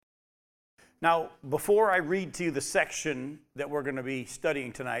Now, before I read to you the section that we're going to be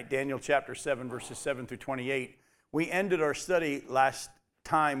studying tonight, Daniel chapter 7, verses 7 through 28, we ended our study last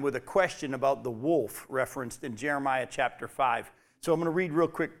time with a question about the wolf referenced in Jeremiah chapter 5. So I'm going to read real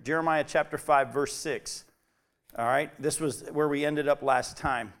quick Jeremiah chapter 5, verse 6. All right, this was where we ended up last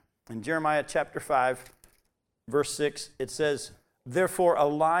time. In Jeremiah chapter 5, verse 6, it says, "Therefore a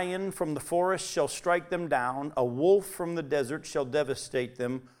lion from the forest shall strike them down, a wolf from the desert shall devastate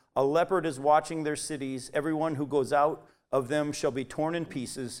them. A leopard is watching their cities. Everyone who goes out of them shall be torn in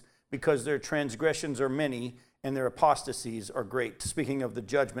pieces, because their transgressions are many and their apostasies are great." Speaking of the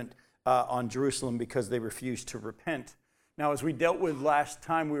judgment on Jerusalem because they refused to repent. Now, as we dealt with last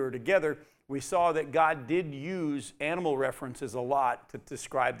time we were together, we saw that God did use animal references a lot to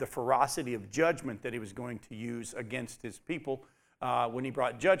describe the ferocity of judgment that he was going to use against his people when he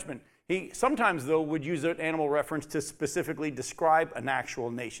brought judgment. He sometimes, though, would use an animal reference to specifically describe an actual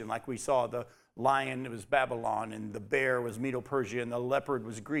nation. Like we saw, the lion was Babylon, and the bear was Medo-Persia, and the leopard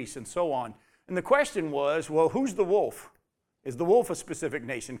was Greece, and so on. And the question was, well, who's the wolf? Is the wolf a specific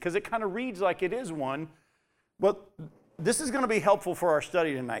nation? Because it kind of reads like it is one. Well, this is going to be helpful for our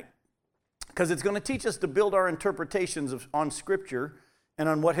study tonight, because it's going to teach us to build our interpretations on Scripture and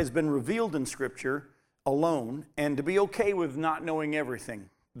on what has been revealed in Scripture alone, and to be okay with not knowing everything.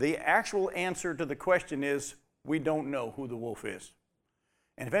 The actual answer to the question is, we don't know who the wolf is.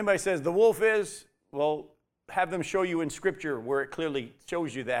 And if anybody says the wolf is, well, have them show you in Scripture where it clearly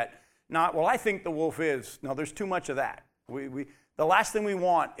shows you that. Not, well, I think the wolf is. No, there's too much of that. The last thing we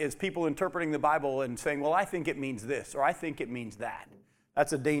want is people interpreting the Bible and saying, well, I think it means this, or I think it means that.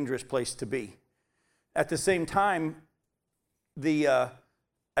 That's a dangerous place to be. At the same time,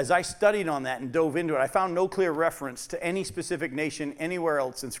 as I studied on that and dove into it, I found no clear reference to any specific nation anywhere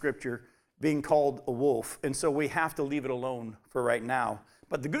else in Scripture being called a wolf. And so we have to leave it alone for right now.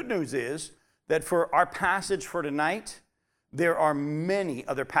 But the good news is that for our passage for tonight, there are many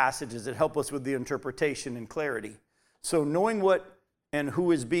other passages that help us with the interpretation and clarity. So knowing what and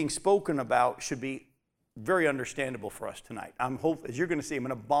who is being spoken about should be very understandable for us tonight. As you're going to see, I'm going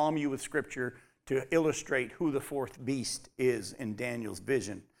to bomb you with Scripture to illustrate who the fourth beast is in Daniel's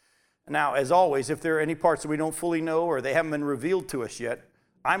vision. Now, as always, if there are any parts that we don't fully know or they haven't been revealed to us yet,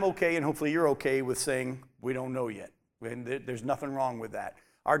 I'm okay, and hopefully you're okay with saying we don't know yet. And there's nothing wrong with that.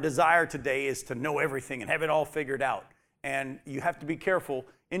 Our desire today is to know everything and have it all figured out. And you have to be careful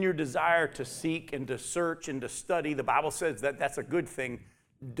in your desire to seek and to search and to study. The Bible says that that's a good thing.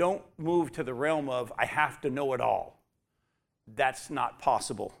 Don't move to the realm of, I have to know it all. That's not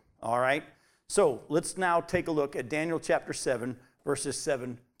possible, all right? So let's now take a look at Daniel chapter 7, verses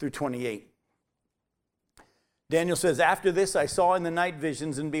 7 through 28. Daniel says, "After this I saw in the night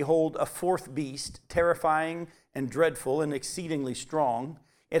visions, and behold, a fourth beast, terrifying and dreadful and exceedingly strong.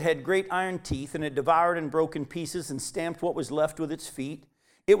 It had great iron teeth, and it devoured and broke in pieces and stamped what was left with its feet.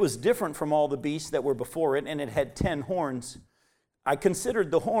 It was different from all the beasts that were before it, and it had 10 horns. I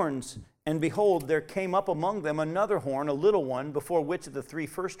considered the horns, and behold, there came up among them another horn, a little one, before which of the 3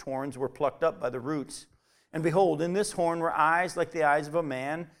 first horns were plucked up by the roots. And behold, in this horn were eyes like the eyes of a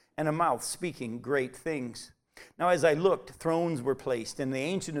man, and a mouth speaking great things. Now as I looked, thrones were placed, and the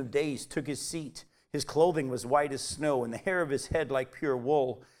Ancient of Days took his seat. His clothing was white as snow, and the hair of his head like pure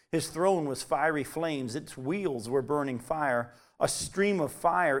wool. His throne was fiery flames, its wheels were burning fire. A stream of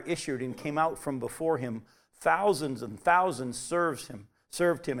fire issued and came out from before him. Thousands and thousands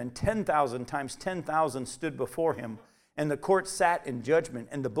served him, and 10,000 times 10,000 stood before him. And the court sat in judgment,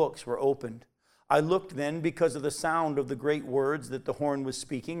 and the books were opened. I looked then because of the sound of the great words that the horn was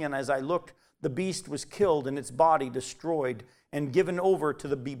speaking, and as I looked, the beast was killed and its body destroyed and given over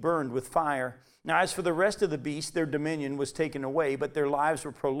to be burned with fire. Now as for the rest of the beasts, their dominion was taken away, but their lives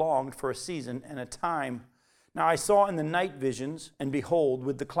were prolonged for a season and a time. Now I saw in the night visions, and behold,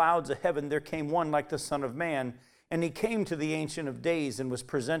 with the clouds of heaven there came one like the Son of Man, and he came to the Ancient of Days and was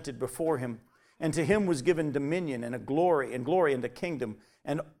presented before him. And to him was given dominion and a glory and a kingdom,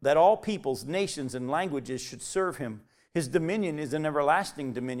 and that all peoples, nations, and languages should serve him. His dominion is an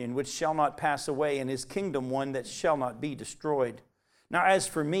everlasting dominion which shall not pass away, and his kingdom one that shall not be destroyed. Now as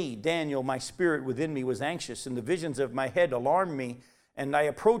for me, Daniel, my spirit within me was anxious, and the visions of my head alarmed me. And I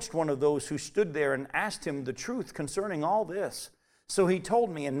approached one of those who stood there and asked him the truth concerning all this. So he told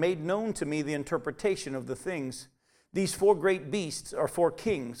me and made known to me the interpretation of the things. These 4 great beasts are 4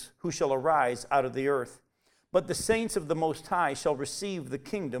 kings who shall arise out of the earth. But the saints of the Most High shall receive the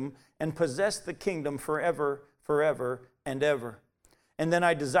kingdom and possess the kingdom forever, forever, and ever. And then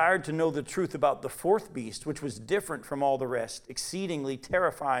I desired to know the truth about the 4th beast, which was different from all the rest, exceedingly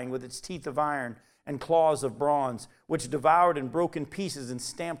terrifying with its teeth of iron and claws of bronze, which devoured and broke in pieces and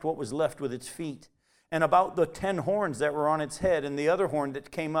stamped what was left with its feet. And about the 10 horns that were on its head, and the other horn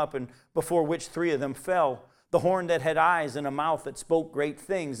that came up, and before which 3 of them fell, the horn that had eyes and a mouth that spoke great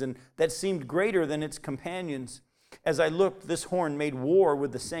things, and that seemed greater than its companions. As I looked, this horn made war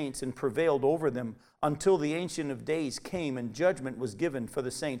with the saints and prevailed over them, until the Ancient of Days came, and judgment was given for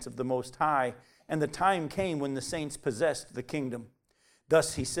the saints of the Most High. And the time came when the saints possessed the kingdom.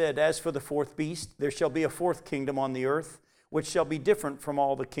 Thus he said, as for the 4th beast, there shall be a 4th kingdom on the earth, which shall be different from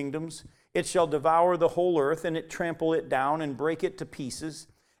all the kingdoms. It shall devour the whole earth, and it trample it down, and break it to pieces.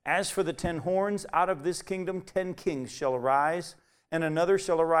 As for the 10 horns, out of this kingdom 10 kings shall arise, and another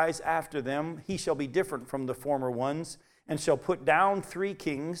shall arise after them. He shall be different from the former ones, and shall put down 3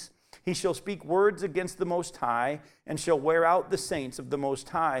 kings. He shall speak words against the Most High, and shall wear out the saints of the Most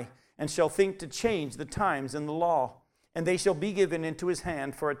High, and shall think to change the times and the law. And they shall be given into his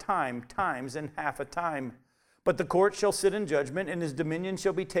hand for a time, times, and half a time. But the court shall sit in judgment, and his dominion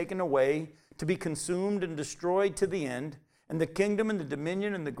shall be taken away, to be consumed and destroyed to the end. And the kingdom and the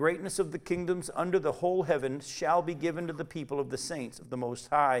dominion and the greatness of the kingdoms under the whole heaven shall be given to the people of the saints of the Most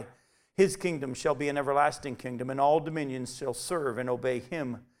High. His kingdom shall be an everlasting kingdom, and all dominions shall serve and obey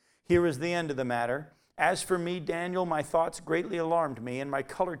him. Here is the end of the matter. As for me, Daniel, my thoughts greatly alarmed me, and my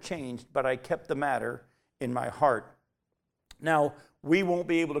color changed, but I kept the matter in my heart. Now, we won't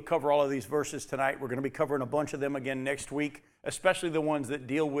be able to cover all of these verses tonight. We're going to be covering a bunch of them again next week, especially the ones that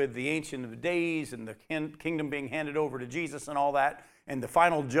deal with the Ancient of Days and the kingdom being handed over to Jesus and all that, and the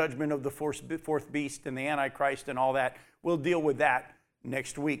final judgment of the 4th beast and the Antichrist and all that. We'll deal with that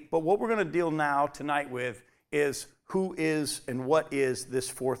next week. But what we're going to deal now tonight with is who is and what is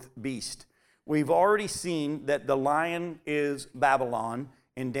this 4th beast. We've already seen that the lion is Babylon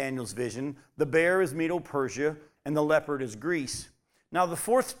in Daniel's vision, the bear is Medo-Persia, and the leopard is Greece. Now, the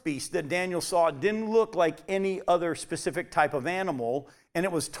 4th beast that Daniel saw didn't look like any other specific type of animal, and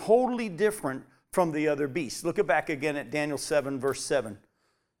it was totally different from the other beasts. Look back again at Daniel 7, verse 7.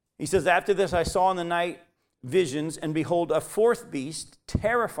 He says, after this I saw in the night visions, and behold, a 4th beast,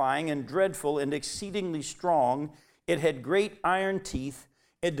 terrifying and dreadful and exceedingly strong. It had great iron teeth.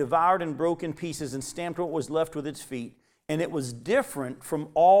 It devoured and broke in pieces and stamped what was left with its feet. And it was different from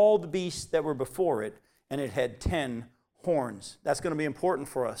all the beasts that were before it, and it had 10 horns. That's going to be important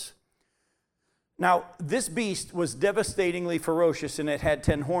for us. Now, this beast was devastatingly ferocious, and it had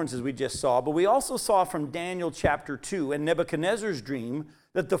 10 horns, as we just saw. But we also saw from Daniel chapter 2 and Nebuchadnezzar's dream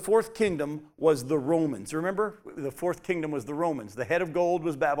that the 4th kingdom was the Romans. Remember, the 4th kingdom was the Romans. The head of gold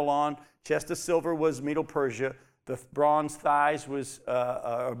was Babylon. Chest of silver was Medo-Persia. The bronze thighs was,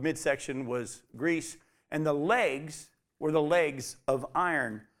 midsection was Greece. And the legs were the legs of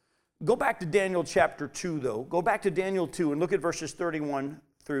iron. Go back to Daniel chapter 2, though. Go back to Daniel 2 and look at verses 31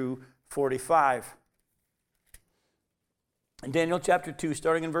 through 45. In Daniel chapter 2,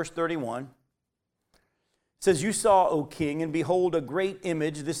 starting in verse 31, it says, you saw, O king, and behold, a great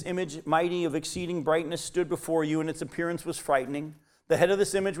image. This image, mighty of exceeding brightness, stood before you, and its appearance was frightening. The head of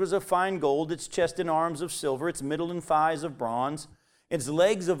this image was of fine gold, its chest and arms of silver, its middle and thighs of bronze, its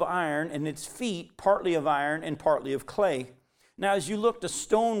legs of iron, and its feet partly of iron and partly of clay. Now, as you looked, a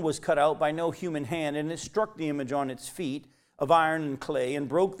stone was cut out by no human hand, and it struck the image on its feet of iron and clay, and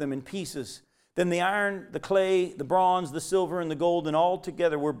broke them in pieces. Then the iron, the clay, the bronze, the silver, and the gold, and all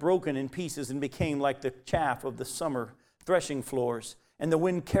together were broken in pieces, and became like the chaff of the summer threshing floors. And the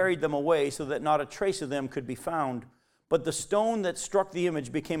wind carried them away, so that not a trace of them could be found. But the stone that struck the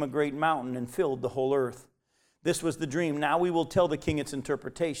image became a great mountain, and filled the whole earth. This was the dream. Now we will tell the king its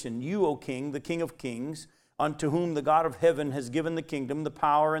interpretation. You, O king, the king of kings, unto whom the God of heaven has given the kingdom, the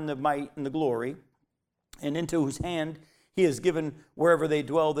power, and the might, and the glory, and into whose hand he has given wherever they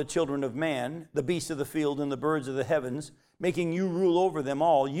dwell the children of man, the beasts of the field, and the birds of the heavens, making you rule over them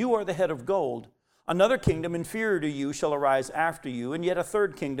all. You are the head of gold. Another kingdom inferior to you shall arise after you, and yet a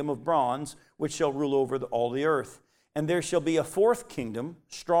 3rd kingdom of bronze, which shall rule over all the earth. And there shall be a 4th kingdom,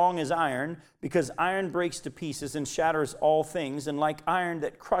 strong as iron, because iron breaks to pieces and shatters all things, and like iron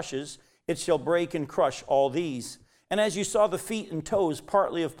that crushes, it shall break and crush all these. And as you saw the feet and toes,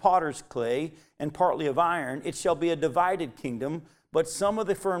 partly of potter's clay and partly of iron, it shall be a divided kingdom, but some of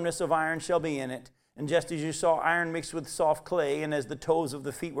the firmness of iron shall be in it. And just as you saw iron mixed with soft clay, and as the toes of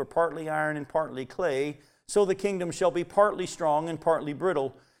the feet were partly iron and partly clay, so the kingdom shall be partly strong and partly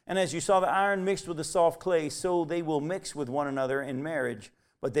brittle. And as you saw the iron mixed with the soft clay, so they will mix with one another in marriage,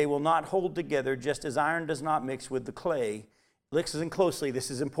 but they will not hold together, just as iron does not mix with the clay. Listen closely,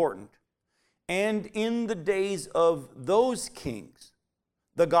 this is important. And in the days of those kings,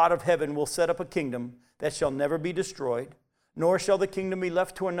 the God of heaven will set up a kingdom that shall never be destroyed, nor shall the kingdom be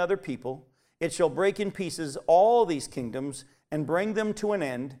left to another people. It shall break in pieces all these kingdoms and bring them to an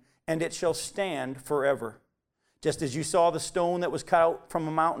end, and it shall stand forever. Just as you saw the stone that was cut out from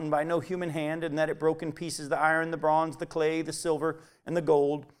a mountain by no human hand, and that it broke in pieces the iron, the bronze, the clay, the silver, and the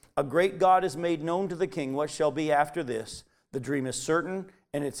gold, a great God has made known to the king what shall be after this. The dream is certain,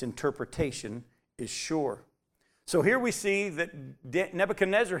 and its interpretation is sure. So here we see that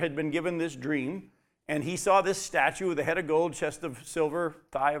Nebuchadnezzar had been given this dream, and he saw this statue with a head of gold, chest of silver,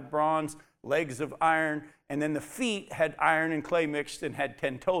 thigh of bronze, legs of iron, and then the feet had iron and clay mixed and had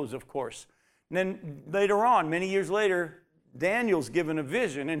 10 toes, of course. And then later on, many years later, Daniel's given a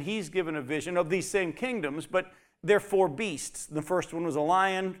vision, and he's given a vision of these same kingdoms, but they're 4 beasts. The first one was a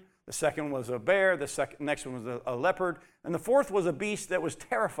lion, the second was a bear, the next one was a leopard, and the fourth was a beast that was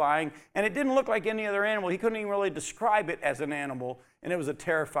terrifying, and it didn't look like any other animal. He couldn't even really describe it as an animal, and it was a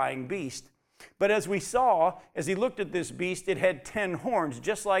terrifying beast. But as we saw, as he looked at this beast, it had 10 horns,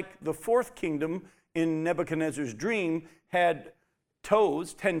 just like the fourth kingdom in Nebuchadnezzar's dream had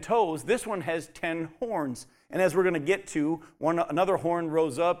toes, 10 toes. This one has 10 horns. And as we're going to get to, another horn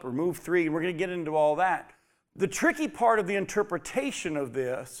rose up, removed 3, and we're going to get into all that. The tricky part of the interpretation of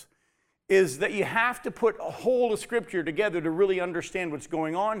this is that you have to put a whole of Scripture together to really understand what's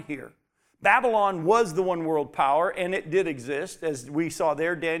going on here. Babylon was the one world power, and it did exist. As we saw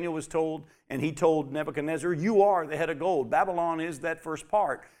there, Daniel was told, and he told Nebuchadnezzar, you are the head of gold. Babylon is that first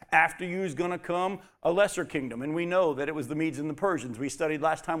part. After you is going to come a lesser kingdom, and we know that it was the Medes and the Persians. We studied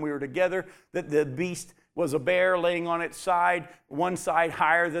last time we were together that the beast was a bear laying on its side, one side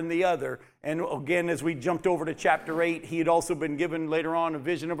higher than the other. And again, as we jumped over to chapter 8, he had also been given later on a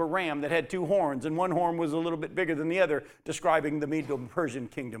vision of a ram that had 2 horns, and one horn was a little bit bigger than the other, describing the Medo and Persian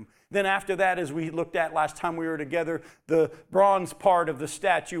kingdom. Then after that, as we looked at last time we were together, the bronze part of the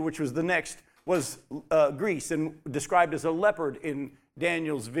statue, which was the next, was Greece, and described as a leopard in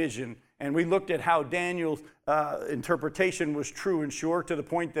Daniel's vision. And we looked at how Daniel's interpretation was true and sure, to the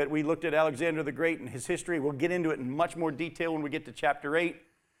point that we looked at Alexander the Great and his history. We'll get into it in much more detail when we get to chapter 8.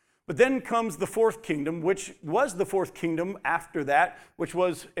 But then comes the fourth kingdom, which was the fourth kingdom after that, which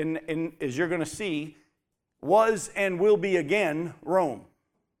was, as you're going to see, was and will be again Rome.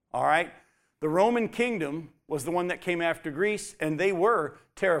 All right? The Roman kingdom was the one that came after Greece, and they were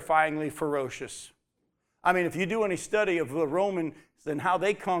terrifyingly ferocious. I mean, if you do any study of the Romans and how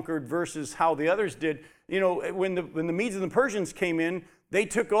they conquered versus how the others did, you know, when the Medes and the Persians came in, they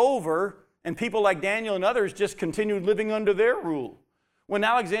took over, and people like Daniel and others just continued living under their rule. When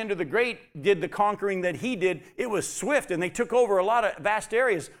Alexander the Great did the conquering that he did, it was swift, and they took over a lot of vast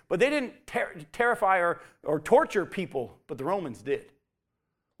areas, but they didn't terrify or torture people, but the Romans did.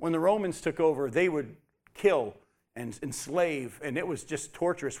 When the Romans took over, they would kill and enslave, and it was just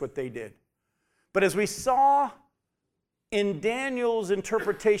torturous what they did. But as we saw in Daniel's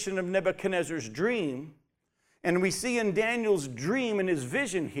interpretation of Nebuchadnezzar's dream, and we see in Daniel's dream and his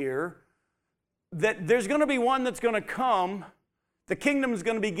vision here, that there's going to be one that's going to come, the kingdom is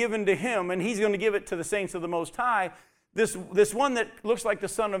going to be given to him, and he's going to give it to the saints of the Most High. This one that looks like the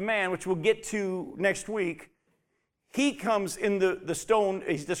Son of Man, which we'll get to next week, he comes in the stone.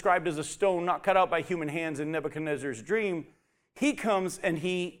 He's described as a stone not cut out by human hands in Nebuchadnezzar's dream. He comes and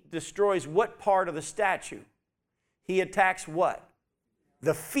he destroys what part of the statue? He attacks what?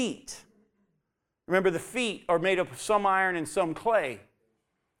 The feet. Remember, the feet are made up of some iron and some clay.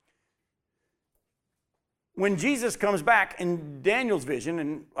 When Jesus comes back in Daniel's vision,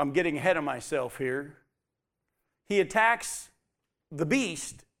 and I'm getting ahead of myself here, he attacks the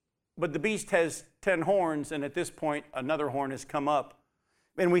beast, but the beast has 10 horns, and at this point, another horn has come up.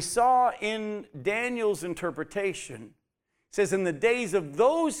 And we saw in Daniel's interpretation, it says, in the days of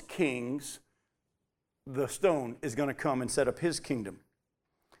those kings, the stone is going to come and set up his kingdom.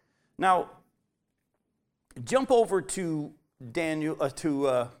 Now, jump over to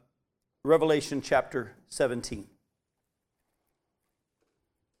Revelation chapter 17.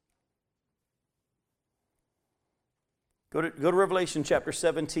 Go to Revelation chapter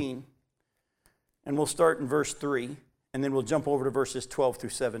 17, and we'll start in verse 3, and then we'll jump over to verses 12 through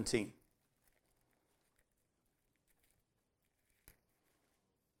 17.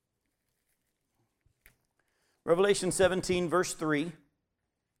 Revelation 17, verse 3. It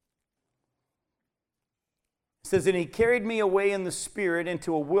says, and he carried me away in the Spirit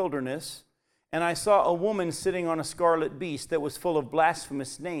into a wilderness, and I saw a woman sitting on a scarlet beast that was full of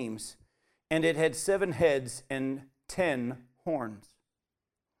blasphemous names, and it had 7 heads and 10 horns.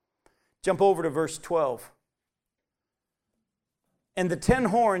 Jump over to verse 12. And the 10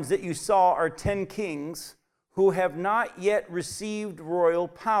 horns that you saw are 10 kings who have not yet received royal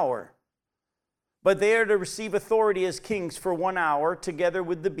power, but they are to receive authority as kings for 1 hour together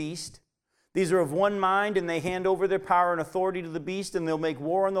with the beast. These are of one mind, and they hand over their power and authority to the beast, and they'll make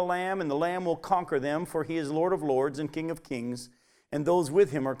war on the Lamb, and the Lamb will conquer them, for he is Lord of lords and King of kings, and those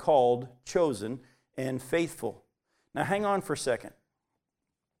with him are called, chosen, and faithful. Now hang on for a second.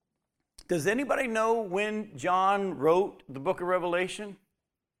 Does anybody know when John wrote the book of Revelation?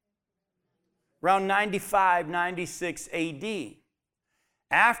 Around 95, 96 AD.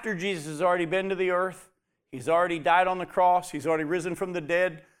 After Jesus has already been to the earth, he's already died on the cross, he's already risen from the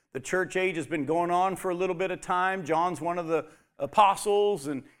dead. The church age has been going on for a little bit of time. John's one of the apostles,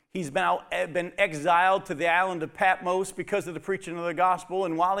 and he's been exiled to the island of Patmos because of the preaching of the gospel.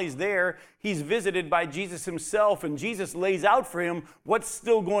 And while he's there, he's visited by Jesus himself, and Jesus lays out for him what's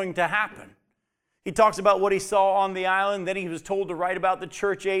still going to happen. He talks about what he saw on the island, then he was told to write about the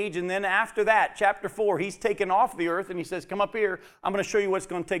church age, and then after that, chapter 4, he's taken off the earth, and he says, come up here, I'm going to show you what's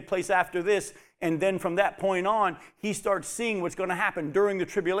going to take place after this. And then from that point on, he starts seeing what's going to happen during the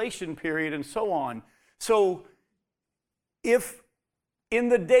tribulation period and so on. So if in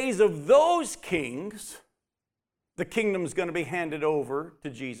the days of those kings, the kingdom's going to be handed over to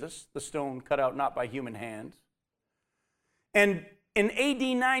Jesus, the stone cut out not by human hands, and in AD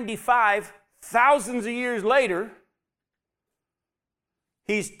 95, thousands of years later,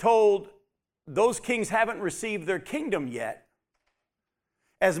 he's told those kings haven't received their kingdom yet.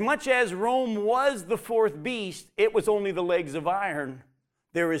 As much as Rome was the fourth beast, it was only the legs of iron.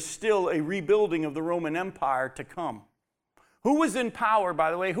 There is still a rebuilding of the Roman Empire to come. Who was in power,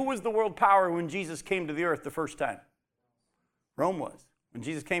 by the way? Who was the world power when Jesus came to the earth the first time? Rome was. When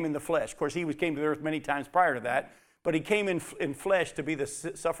Jesus came in the flesh. Of course, he came to the earth many times prior to that. But he came in flesh to be the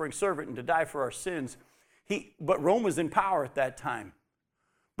suffering servant and to die for our sins. But Rome was in power at that time.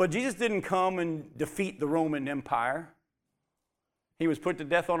 But Jesus didn't come and defeat the Roman Empire. He was put to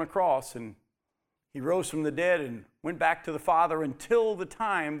death on a cross, and he rose from the dead and went back to the Father until the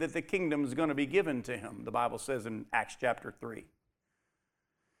time that the kingdom is going to be given to him, the Bible says in Acts chapter 3.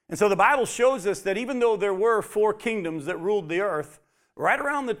 And so the Bible shows us that even though there were 4 kingdoms that ruled the earth, right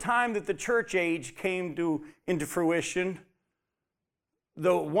around the time that the church age came into fruition,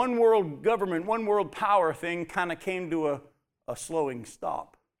 the one world government, one world power thing kind of came to a slowing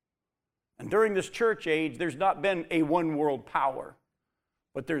stop. And during this church age, there's not been a one world power,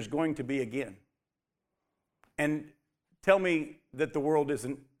 but there's going to be again. And tell me that the world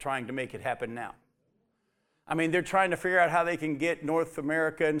isn't trying to make it happen now. I mean, they're trying to figure out how they can get North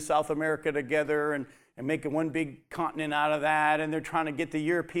America and South America together and make one big continent out of that, and they're trying to get the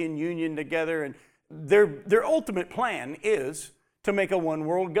European Union together, and their ultimate plan is to make a one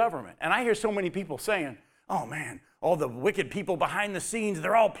world government. And I hear so many people saying, oh man, all the wicked people behind the scenes,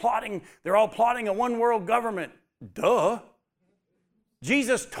 they're all plotting a one world government. Duh.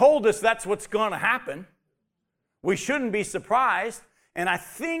 Jesus told us that's what's going to happen. We shouldn't be surprised. And I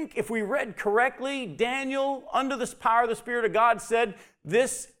think if we read correctly, Daniel, under the power of the Spirit of God, said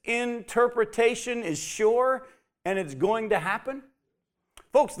this interpretation is sure and it's going to happen.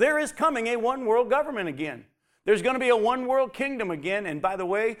 Folks, there is coming a one world government again. There's going to be a one world kingdom again. And by the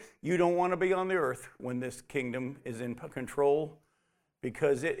way, you don't want to be on the earth when this kingdom is in control,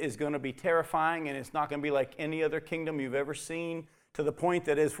 because it is going to be terrifying, and it's not going to be like any other kingdom you've ever seen, to the point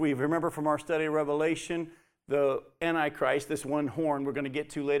that, as we remember from our study of Revelation, the Antichrist, this one horn we're going to get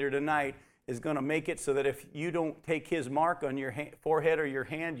to later tonight, is going to make it so that if you don't take his mark on your forehead or your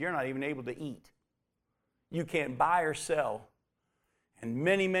hand, you're not even able to eat. You can't buy or sell. And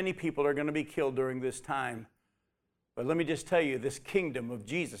many, many people are going to be killed during this time. But let me just tell you, this kingdom of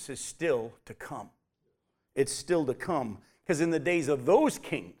Jesus is still to come. It's still to come. Because in the days of those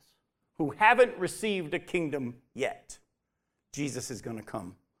kings who haven't received a kingdom yet, Jesus is going to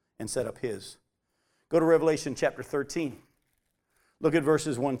come and set up his. Go to Revelation chapter 13. Look at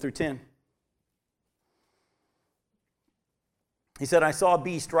verses 1 through 10. He said, I saw a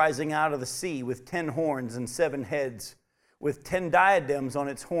beast rising out of the sea with 10 horns and 7 heads, with 10 diadems on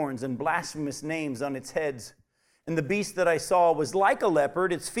its horns and blasphemous names on its heads. And the beast that I saw was like a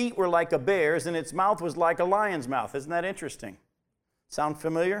leopard, its feet were like a bear's, and its mouth was like a lion's mouth. Isn't that interesting? Sound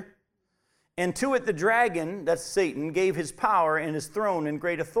familiar? And to it the dragon, that's Satan, gave his power and his throne and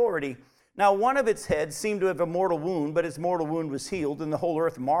great authority. Now one of its heads seemed to have a mortal wound, but its mortal wound was healed, and the whole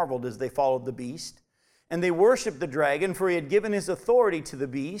earth marveled as they followed the beast. And they worshipped the dragon, for he had given his authority to the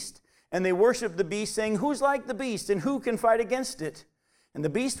beast. And they worshipped the beast, saying, Who's like the beast, and who can fight against it? And the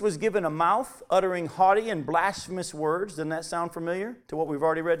beast was given a mouth, uttering haughty and blasphemous words. Doesn't that sound familiar to what we've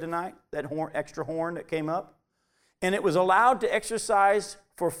already read tonight? That extra horn that came up. And it was allowed to exercise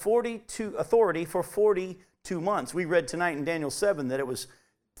authority for 42 months. We read tonight in Daniel 7 that it was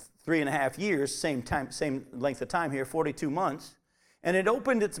 3.5 years, same length of time here, 42 months. And it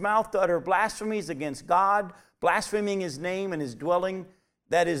opened its mouth to utter blasphemies against God, blaspheming his name and his dwelling,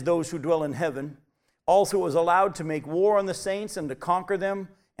 that is, those who dwell in heaven. Also it was allowed to make war on the saints and to conquer them,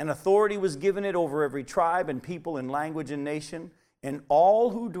 and authority was given it over every tribe and people and language and nation. And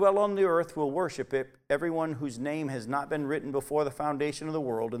all who dwell on the earth will worship it, everyone whose name has not been written before the foundation of the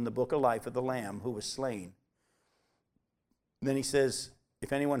world in the book of life of the Lamb who was slain. Then he says,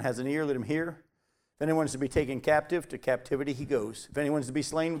 if anyone has an ear, let him hear. If anyone is to be taken captive, to captivity he goes. If anyone is to be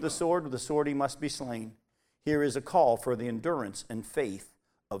slain with the sword he must be slain. Here is a call for the endurance and faith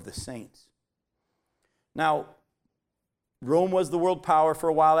of the saints. Now, Rome was the world power for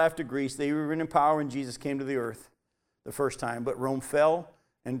a while after Greece. They were in power when Jesus came to the earth the first time. But Rome fell,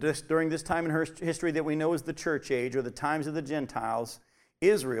 and during this time in her history that we know as the church age, or the times of the Gentiles,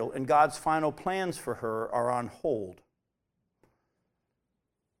 Israel and God's final plans for her are on hold.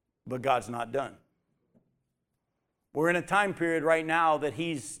 But God's not done. We're in a time period right now that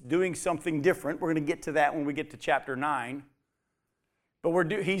he's doing something different. We're going to get to that when we get to chapter 9.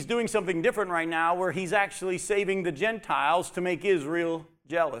 But he's doing something different right now where he's actually saving the Gentiles to make Israel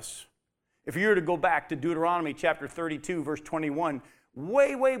jealous. If you were to go back to Deuteronomy chapter 32, verse 21,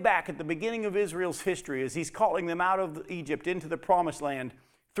 way, way back at the beginning of Israel's history, as he's calling them out of Egypt into the promised land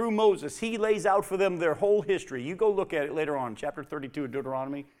through Moses, he lays out for them their whole history. You go look at it later on, chapter 32 of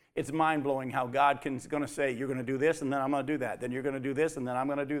Deuteronomy. It's mind-blowing how God is going to say, you're going to do this, and then I'm going to do that. Then you're going to do this, and then I'm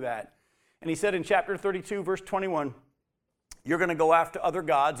going to do that. And he said in chapter 32, verse 21, you're going to go after other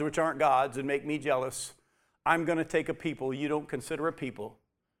gods, which aren't gods, and make me jealous. I'm going to take a people you don't consider a people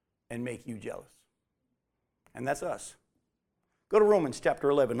and make you jealous. And that's us. Go to Romans chapter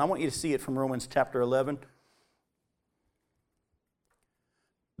 11. I want you to see it from Romans chapter 11.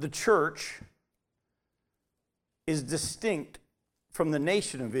 The church is distinct from the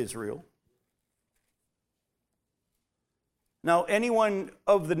nation of Israel. Now, anyone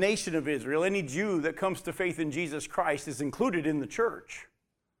of the nation of Israel, any Jew that comes to faith in Jesus Christ is included in the church.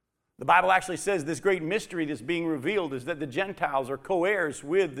 The Bible actually says this great mystery that's being revealed is that the Gentiles are co-heirs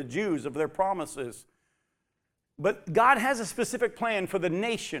with the Jews of their promises. But God has a specific plan for the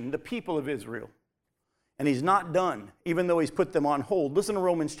nation, the people of Israel. And he's not done, even though he's put them on hold. Listen to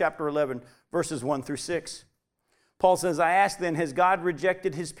Romans chapter 11, verses 1 through 6. Paul says, I ask then, has God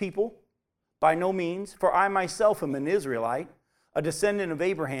rejected his people? By no means, for I myself am an Israelite, a descendant of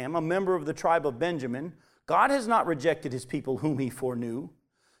Abraham, a member of the tribe of Benjamin. God has not rejected his people whom he foreknew.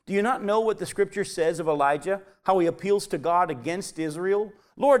 Do you not know what the scripture says of Elijah, how he appeals to God against Israel?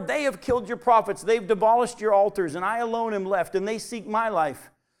 Lord, they have killed your prophets, they've demolished your altars, and I alone am left, and they seek my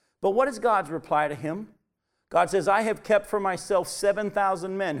life. But what is God's reply to him? God says, I have kept for myself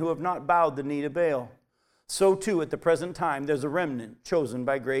 7,000 men who have not bowed the knee to Baal. So too, at the present time, there's a remnant chosen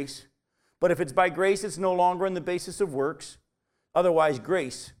by grace. But if it's by grace, it's no longer on the basis of works. Otherwise,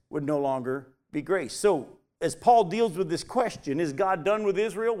 grace would no longer be grace. So, as Paul deals with this question, is God done with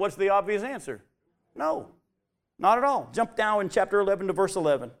Israel? What's the obvious answer? No, not at all. Jump down in chapter 11 to verse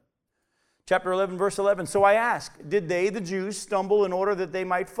 11. Chapter 11, verse 11. So I ask, did they, the Jews, stumble in order that they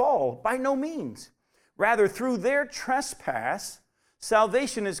might fall? By no means. Rather, through their trespass,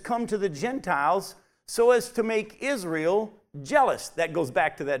 salvation has come to the Gentiles so as to make Israel jealous. That goes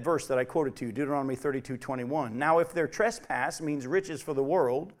back to that verse that I quoted to you, Deuteronomy 32:21. Now, if their trespass means riches for the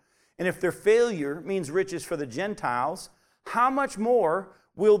world, and if their failure means riches for the Gentiles, how much more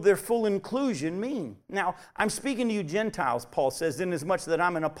will their full inclusion mean? Now, I'm speaking to you Gentiles, Paul says, inasmuch that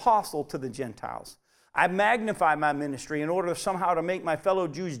I'm an apostle to the Gentiles. I magnify my ministry in order somehow to make my fellow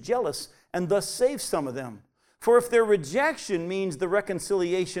Jews jealous and thus save some of them. For if their rejection means the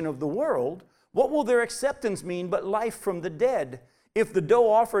reconciliation of the world, what will their acceptance mean but life from the dead? If the dough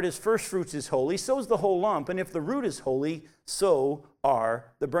offered as first fruits is holy, so is the whole lump. And if the root is holy, so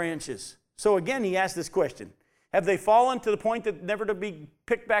are the branches. So again, he asked this question. Have they fallen to the point that never to be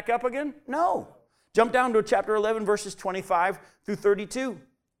picked back up again? No. Jump down to chapter 11, verses 25 through 32.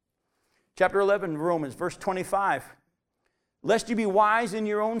 Chapter 11, Romans, verse 25. Lest you be wise in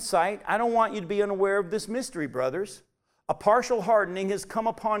your own sight, I don't want you to be unaware of this mystery, brothers. A partial hardening has come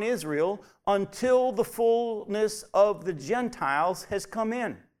upon Israel until the fullness of the Gentiles has come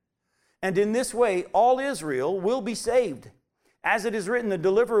in. And in this way, all Israel will be saved. As it is written, the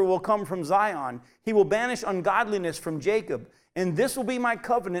deliverer will come from Zion. He will banish ungodliness from Jacob. And this will be my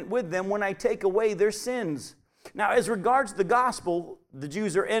covenant with them when I take away their sins. Now, as regards the gospel, the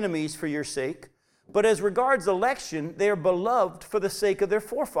Jews are enemies for your sake. But as regards election, they are beloved for the sake of their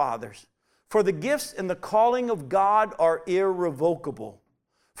forefathers. For the gifts and the calling of God are irrevocable.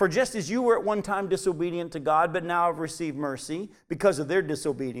 For just as you were at one time disobedient to God, but now have received mercy because of their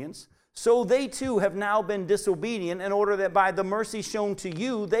disobedience, so they too have now been disobedient, in order that by the mercy shown to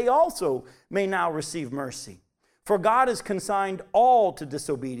you, they also may now receive mercy. For God has consigned all to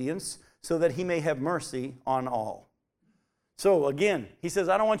disobedience, so that he may have mercy on all. So again, he says,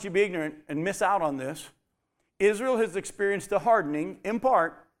 I don't want you to be ignorant and miss out on this. Israel has experienced a hardening, in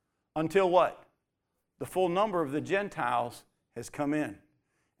part, until what? The full number of the Gentiles has come in.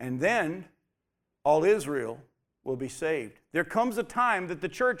 And then all Israel will be saved. There comes a time that the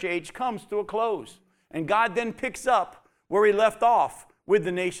church age comes to a close. And God then picks up where he left off with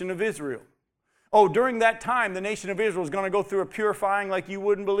the nation of Israel. Oh, during that time, the nation of Israel is going to go through a purifying like you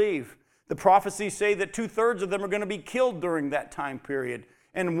wouldn't believe. The prophecies say that 2/3 of them are going to be killed during that time period.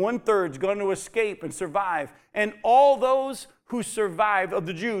 And 1/3 is going to escape and survive. And all those who survive of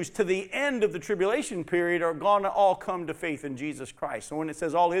the Jews to the end of the tribulation period are going to all come to faith in Jesus Christ. So when it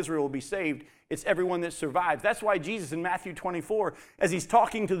says all Israel will be saved, it's everyone that survives. That's why Jesus in Matthew 24, as he's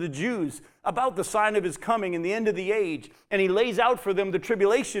talking to the Jews about the sign of his coming and the end of the age, and he lays out for them the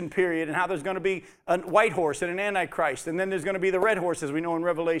tribulation period and how there's going to be a white horse and an antichrist, and then there's going to be the red horse, as we know in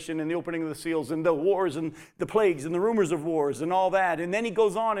Revelation, and the opening of the seals, and the wars and the plagues and the rumors of wars and all that. And then he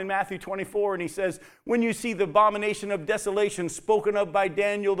goes on in Matthew 24 and he says, when you see the abomination of desolation spoken of by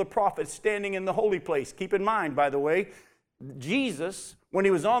Daniel the prophet standing in the holy place. Keep in mind, by the way, Jesus, when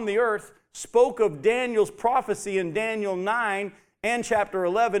he was on the earth, spoke of Daniel's prophecy in Daniel 9 and chapter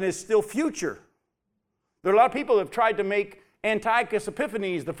 11 is still future. There are a lot of people that have tried to make Antiochus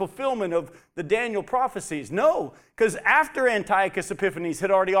Epiphanes the fulfillment of the Daniel prophecies. No, because after Antiochus Epiphanes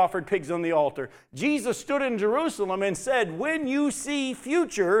had already offered pigs on the altar, Jesus stood in Jerusalem and said, when you see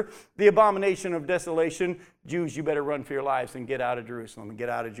future the abomination of desolation, Jews, you better run for your lives and get out of Jerusalem and get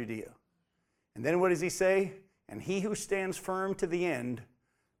out of Judea. And then what does he say? And he who stands firm to the end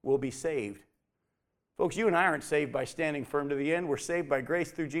will be saved. Folks, you and I aren't saved by standing firm to the end. We're saved by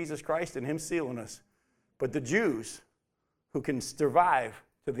grace through Jesus Christ and him sealing us. But the Jews who can survive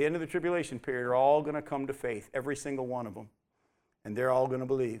to the end of the tribulation period are all going to come to faith, every single one of them. And they're all going to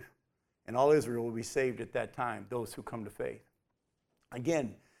believe. And all Israel will be saved at that time, those who come to faith.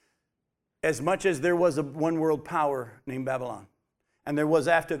 Again, as much as there was a one world power named Babylon, and there was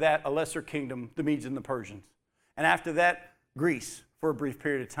after that a lesser kingdom, the Medes and the Persians, and after that, Greece, for a brief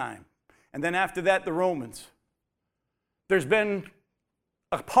period of time. And then after that, the Romans. There's been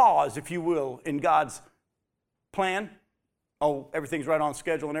a pause, if you will, in God's plan. Oh, everything's right on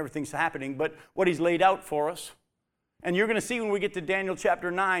schedule and everything's happening, but what he's laid out for us. And you're going to see when we get to Daniel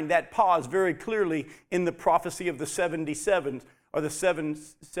chapter 9, that pause very clearly in the prophecy of the 77s, or the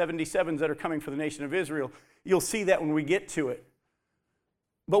 77s that are coming for the nation of Israel. You'll see that when we get to it.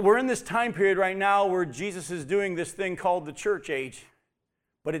 But we're in this time period right now where Jesus is doing this thing called the church age,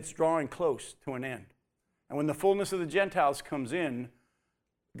 but it's drawing close to an end. And when the fullness of the Gentiles comes in,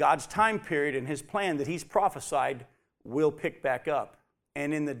 God's time period and his plan that he's prophesied will pick back up.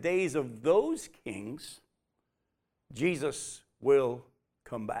 And in the days of those kings, Jesus will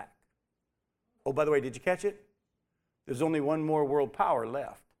come back. Oh, by the way, did you catch it? There's only one more world power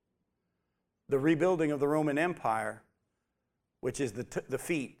left. The rebuilding of the Roman Empire, which is the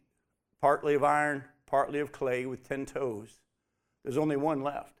feet, partly of iron, partly of clay with 10 toes. There's only one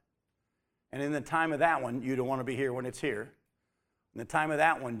left. And in the time of that one, you don't want to be here when it's here. In the time of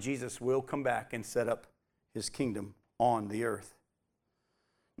that one, Jesus will come back and set up his kingdom on the earth.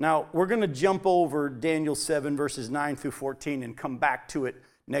 Now, we're going to jump over Daniel 7, verses 9 through 14, and come back to it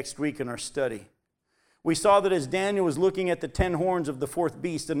next week in our study. We saw that as Daniel was looking at the 10 horns of the fourth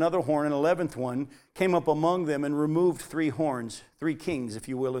beast, another horn, an 11th one, came up among them and removed 3 horns, 3 kings, if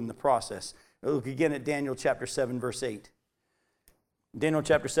you will, in the process. Look again at Daniel chapter 7, verse 8. Daniel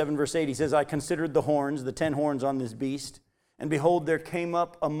chapter 7, verse 8, he says, I considered the horns, the 10 horns on this beast, and behold, there came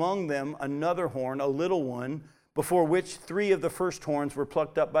up among them another horn, a little one, before which 3 of the first horns were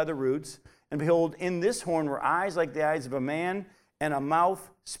plucked up by the roots. And behold, in this horn were eyes like the eyes of a man, and a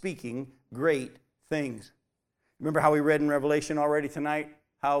mouth speaking great things. Remember how we read in Revelation already tonight,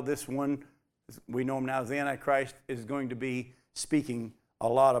 how this one, we know him now as the Antichrist, is going to be speaking a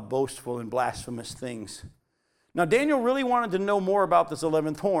lot of boastful and blasphemous things. Now, Daniel really wanted to know more about this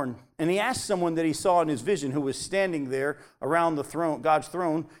 11th horn, and he asked someone that he saw in his vision who was standing there around the throne, God's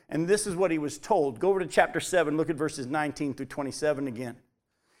throne, and this is what he was told. Go over to chapter 7, look at verses 19 through 27 again.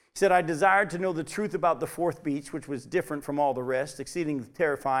 He said, I desired to know the truth about the fourth beast, which was different from all the rest, exceeding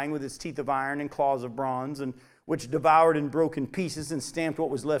terrifying, with its teeth of iron and claws of bronze, and which devoured and broke in pieces and stamped what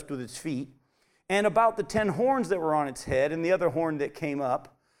was left with its feet, and about the 10 horns that were on its head, and the other horn that came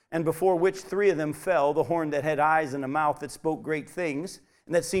up, and before which 3 of them fell, the horn that had eyes and a mouth that spoke great things,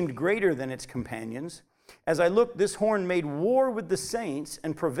 and that seemed greater than its companions. As I looked, this horn made war with the saints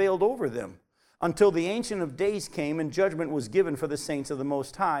and prevailed over them, until the Ancient of Days came and judgment was given for the saints of the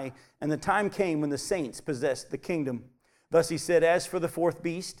Most High, and the time came when the saints possessed the kingdom. Thus he said, as for the fourth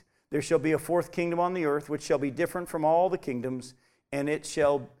beast, there shall be a fourth kingdom on the earth, which shall be different from all the kingdoms, and it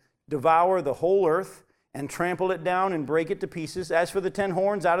shall devour the whole earth, and trample it down and break it to pieces. As for the 10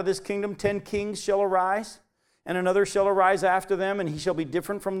 horns, out of this kingdom 10 kings shall arise, and another shall arise after them, and he shall be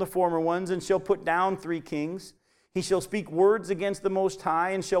different from the former ones, and shall put down 3 kings. He shall speak words against the Most High,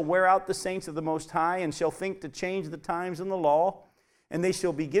 and shall wear out the saints of the Most High, and shall think to change the times and the law. And they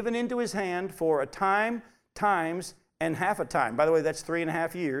shall be given into his hand for a time, times, and half a time. By the way, that's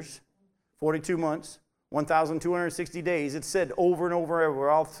 3.5 years, 42 months, 1,260 days. It's said over and over and over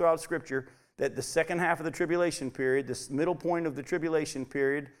all throughout Scripture that the second half of the tribulation period, this middle point of the tribulation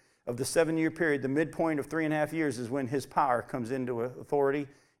period, of the 7-year period, the midpoint of 3.5 years is when his power comes into authority.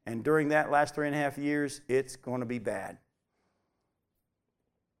 And during that last 3.5 years, it's going to be bad.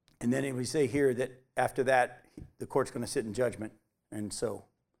 And then we say here that after that, the court's going to sit in judgment. And so,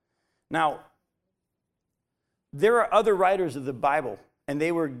 now, there are other writers of the Bible, and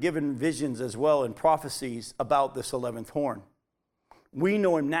they were given visions as well and prophecies about this 11th horn. We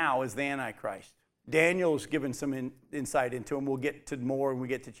know him now as the Antichrist. Daniel's given some insight into him. We'll get to more when we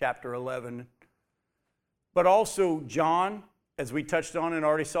get to chapter 11. But also John, as we touched on and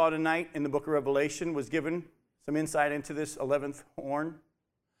already saw tonight in the book of Revelation, was given some insight into this 11th horn.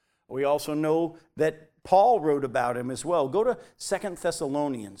 We also know that Paul wrote about him as well. Go to 2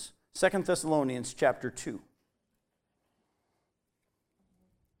 Thessalonians chapter 2.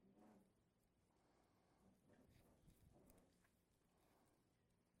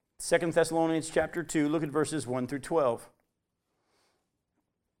 2 Thessalonians chapter 2, look at verses 1 through 12.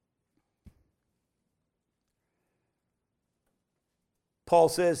 Paul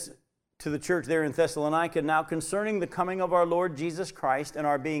says to the church there in Thessalonica, now concerning the coming of our Lord Jesus Christ and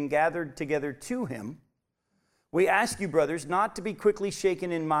our being gathered together to him, we ask you, brothers, not to be quickly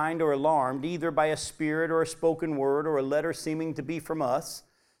shaken in mind or alarmed, either by a spirit or a spoken word or a letter seeming to be from us,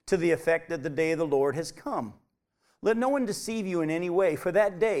 to the effect that the day of the Lord has come. Let no one deceive you in any way, for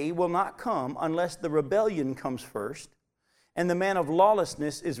that day will not come unless the rebellion comes first, and the man of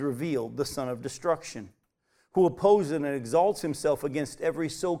lawlessness is revealed, the son of destruction, who opposes and exalts himself against every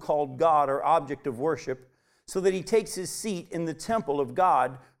so-called God or object of worship, so that he takes his seat in the temple of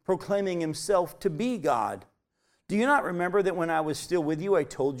God, proclaiming himself to be God. Do you not remember that when I was still with you, I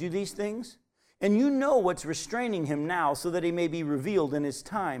told you these things? And you know what's restraining him now, so that he may be revealed in his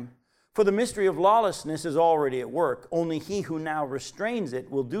time. For the mystery of lawlessness is already at work. Only he who now restrains it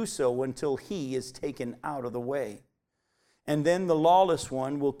will do so until he is taken out of the way. And then the lawless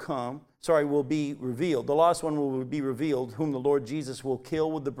one will be revealed. The lawless one will be revealed, whom the Lord Jesus will kill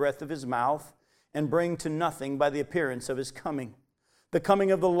with the breath of his mouth and bring to nothing by the appearance of his coming. The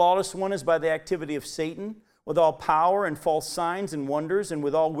coming of the lawless one is by the activity of Satan, with all power and false signs and wonders, and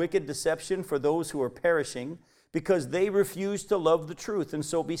with all wicked deception for those who are perishing, because they refuse to love the truth and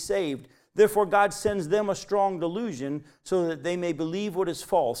so be saved. Therefore God sends them a strong delusion, so that they may believe what is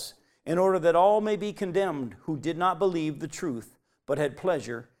false, in order that all may be condemned who did not believe the truth, but had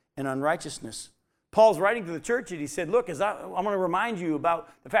pleasure in unrighteousness. Paul's writing to the church, and he said, look, I'm going to remind you about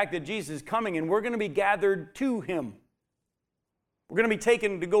the fact that Jesus is coming, and we're going to be gathered to him. We're going to be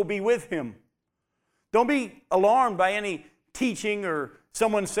taken to go be with him. Don't be alarmed by any teaching or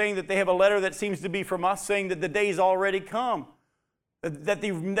someone saying that they have a letter that seems to be from us saying that the day's already come, that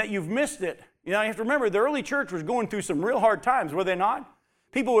you've missed it. You know, you have to remember, the early church was going through some real hard times, were they not?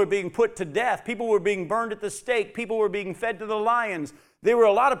 People were being put to death. People were being burned at the stake. People were being fed to the lions. There were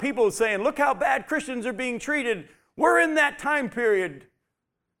a lot of people saying, look how bad Christians are being treated. We're in that time period.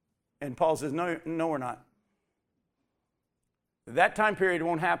 And Paul says, no, we're not. That time period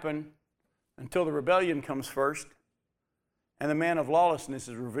won't happen until the rebellion comes first and the man of lawlessness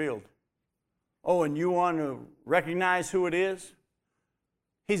is revealed. Oh, and you want to recognize who it is?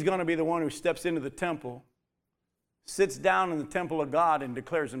 He's going to be the one who steps into the temple, sits down in the temple of God, and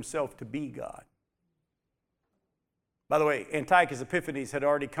declares himself to be God. By the way, Antiochus Epiphanes had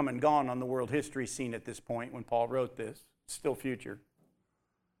already come and gone on the world history scene at this point when Paul wrote this. It's still future.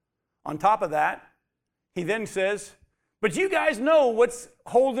 On top of that, he then says, but you guys know what's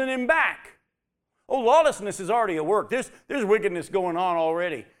holding him back. Oh, lawlessness is already at work. There's wickedness going on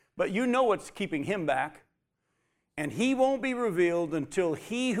already. But you know what's keeping him back. And he won't be revealed until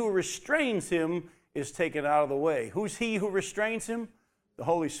he who restrains him is taken out of the way. Who's he who restrains him? The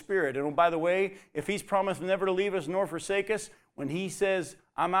Holy Spirit. And oh, by the way, if he's promised never to leave us nor forsake us, when he says,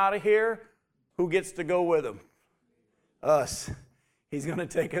 I'm out of here, who gets to go with him? Us. He's going to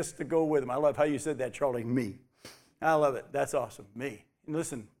take us to go with him. I love how you said that, Charlie. Me. I love it. That's awesome. Me. And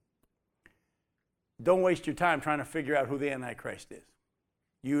listen, don't waste your time trying to figure out who the Antichrist is.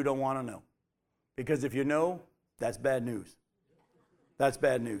 You don't want to know. Because if you know, that's bad news. That's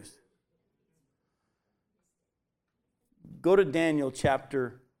bad news. Go to Daniel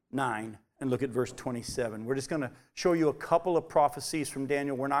chapter 9 and look at verse 27. We're just going to show you a couple of prophecies from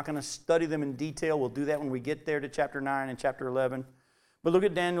Daniel. We're not going to study them in detail. We'll do that when we get there to chapter 9 and chapter 11. But look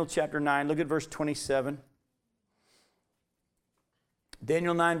at Daniel chapter 9. Look at verse 27.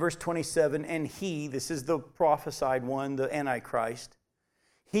 Daniel 9, verse 27. And he, this is the prophesied one, the Antichrist,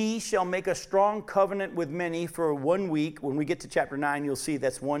 he shall make a strong covenant with many for 1 week. When we get to chapter 9, you'll see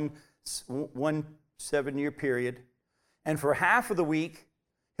that's one 7-year period. And for half of the week,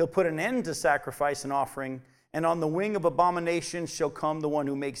 he'll put an end to sacrifice and offering. And on the wing of abomination shall come the one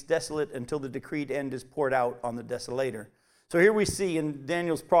who makes desolate until the decreed end is poured out on the desolator. So here we see in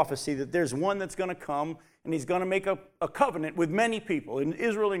Daniel's prophecy that there's one that's going to come, and he's going to make a covenant with many people, and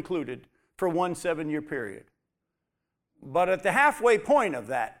Israel included, for 1 7-year period. But at the halfway point of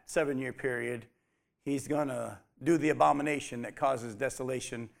that 7-year period, he's going to do the abomination that causes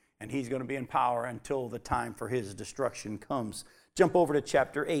desolation, and he's going to be in power until the time for his destruction comes. Jump over to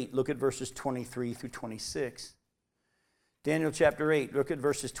chapter 8. Look at verses 23 through 26. Daniel chapter 8. Look at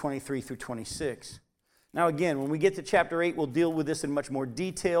verses 23 through 26. Now again, when we get to chapter 8, we'll deal with this in much more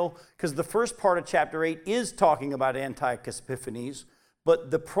detail, because the first part of chapter 8 is talking about Antiochus Epiphanes, but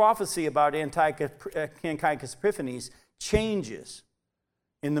the prophecy about Antiochus Epiphanes changes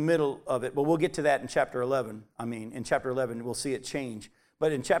in the middle of it. But we'll get to that in chapter 11. In chapter 11, we'll see it change.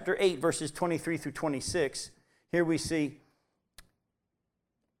 But in chapter 8, verses 23 through 26, here we see,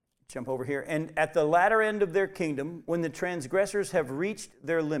 jump over here, and at the latter end of their kingdom, when the transgressors have reached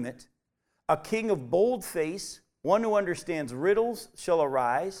their limit, a king of bold face, one who understands riddles, shall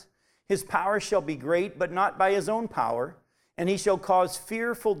arise. His power shall be great, but not by his own power. And he shall cause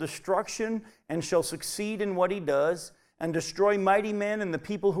fearful destruction, and shall succeed in what he does, and destroy mighty men and the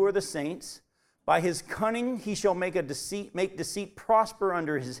people who are the saints. By his cunning he shall make deceit prosper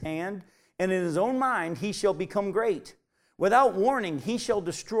under his hand, and in his own mind he shall become great. Without warning he shall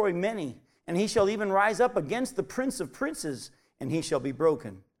destroy many, and he shall even rise up against the prince of princes, and he shall be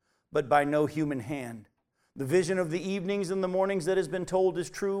broken, but by no human hand. The vision of the evenings and the mornings that has been told is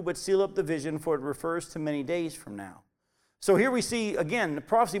true, but seal up the vision, for it refers to many days from now. So here we see, again, the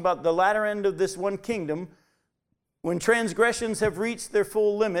prophecy about the latter end of this one kingdom. When transgressions have reached their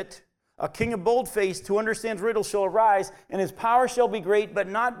full limit, a king of bold face who understands riddles shall arise, and his power shall be great, but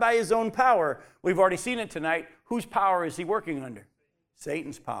not by his own power. We've already seen it tonight. Whose power is he working under?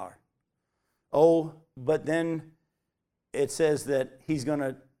 Satan's power. Oh, but then it says that he's going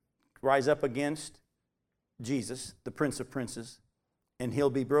to rise up against Jesus, the Prince of Princes, and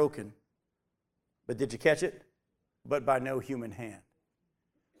he'll be broken. But did you catch it? But by no human hand.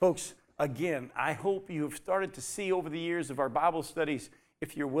 Folks, again, I hope you have started to see over the years of our Bible studies,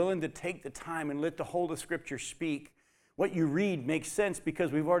 if you're willing to take the time and let the whole of Scripture speak, what you read makes sense,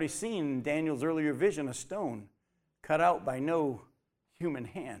 because we've already seen in Daniel's earlier vision a stone cut out by no human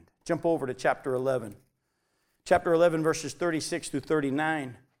hand. Jump over to chapter 11. Chapter 11, verses 36 through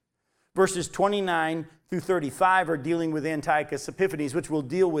 39. Verses 29 through 35 are dealing with Antiochus Epiphanes, which we'll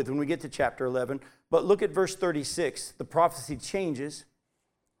deal with when we get to chapter 11. But look at verse 36. The prophecy changes.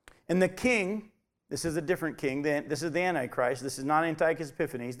 And the king, this is a different king, this is the Antichrist, this is not Antiochus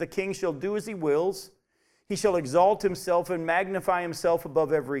Epiphanes. The king shall do as he wills. He shall exalt himself and magnify himself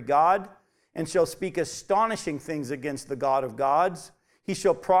above every god, and shall speak astonishing things against the God of gods. He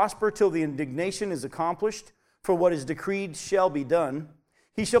shall prosper till the indignation is accomplished, for what is decreed shall be done.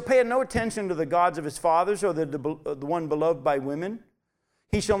 He shall pay no attention to the gods of his fathers, or the one beloved by women.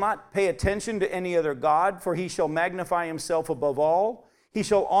 He shall not pay attention to any other god, for he shall magnify himself above all. He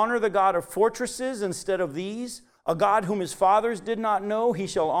shall honor the God of fortresses instead of these, a God whom his fathers did not know. He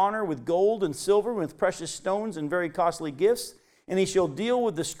shall honor with gold and silver, with precious stones and very costly gifts. And he shall deal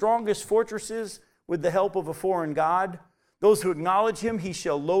with the strongest fortresses with the help of a foreign god. Those who acknowledge him he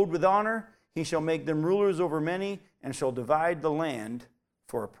shall load with honor. He shall make them rulers over many, and shall divide the land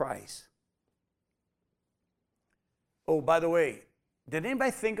for a price. Oh, by the way, did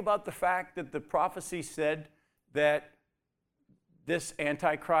anybody think about the fact that the prophecy said that this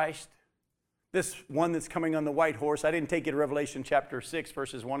Antichrist, this one that's coming on the white horse, I didn't take you to Revelation chapter 6,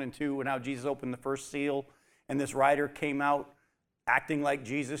 verses 1 and 2, and how Jesus opened the first seal, and this rider came out acting like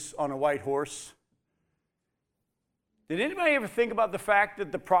Jesus on a white horse. Did anybody ever think about the fact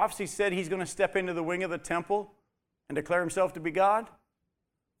that the prophecy said he's going to step into the wing of the temple and declare himself to be God?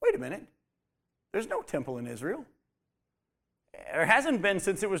 Wait a minute. There's no temple in Israel. There hasn't been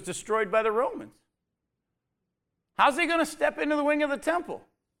since it was destroyed by the Romans. How's he going to step into the wing of the temple?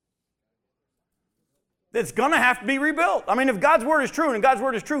 It's going to have to be rebuilt. I mean, if God's word is true and God's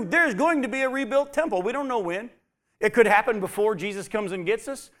word is true, there's going to be a rebuilt temple. We don't know when. It could happen before Jesus comes and gets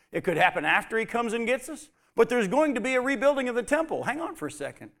us. It could happen after he comes and gets us. But there's going to be a rebuilding of the temple. Hang on for a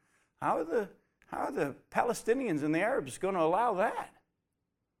second. How are the Palestinians and the Arabs going to allow that?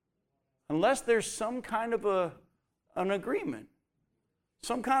 Unless there's some kind of an agreement,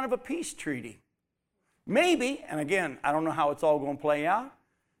 some kind of a peace treaty. Maybe, and again, I don't know how it's all going to play out,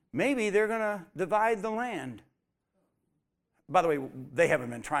 maybe they're going to divide the land. By the way, they haven't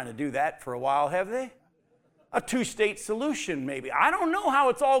been trying to do that for a while, have they? A two-state solution, maybe. I don't know how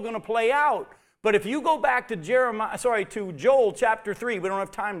it's all going to play out. But if you go back to Joel chapter 3, we don't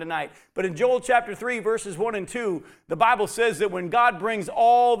have time tonight, but in Joel chapter 3, verses 1 and 2, the Bible says that when God brings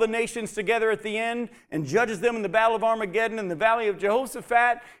all the nations together at the end and judges them in the battle of Armageddon in the valley of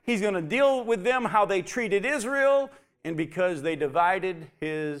Jehoshaphat, he's going to deal with them how they treated Israel and because they divided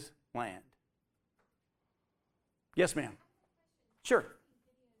his land. Yes, ma'am. Sure.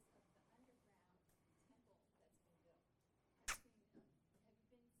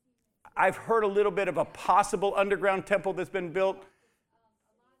 I've heard a little bit of a possible underground temple that's been built.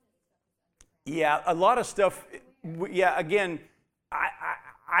 Yeah, a lot of stuff. Yeah, again,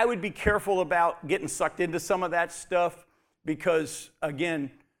 I would be careful about getting sucked into some of that stuff because, again,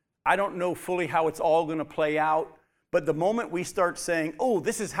 I don't know fully how it's all going to play out. But the moment we start saying, oh,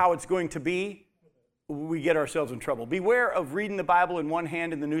 this is how it's going to be, we get ourselves in trouble. Beware of reading the Bible in one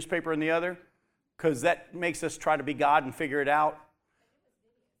hand and the newspaper in the other, because that makes us try to be God and figure it out.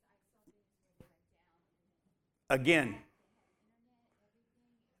 Again,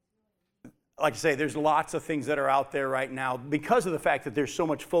 like I say, there's lots of things that are out there right now because of the fact that there's so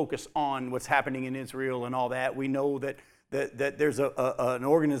much focus on what's happening in Israel and all that. We know that there's an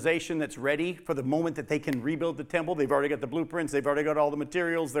organization that's ready for the moment that they can rebuild the temple. They've already got the blueprints. They've already got all the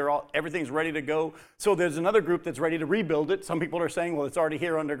materials. Everything's ready to go. So there's another group that's ready to rebuild it. Some people are saying, well, it's already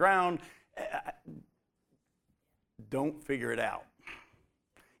here underground. Don't figure it out.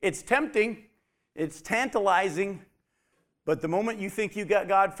 It's tempting. It's tantalizing, but the moment you think you got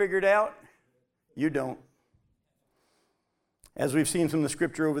God figured out, you don't. As we've seen from the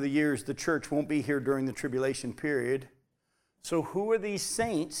scripture over the years, the church won't be here during the tribulation period. So who are these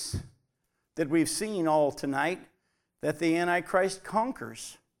saints that we've seen all tonight that the Antichrist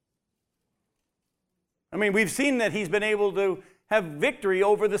conquers? I mean, we've seen that he's been able to have victory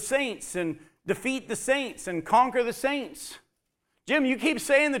over the saints and defeat the saints and conquer the saints. Jim, you keep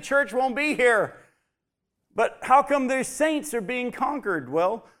saying the church won't be here. But how come their saints are being conquered?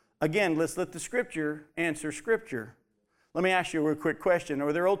 Well, again, let's let the Scripture answer Scripture. Let me ask you a real quick question.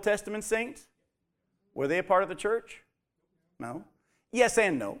 Were there Old Testament saints? Were they a part of the church? No. Yes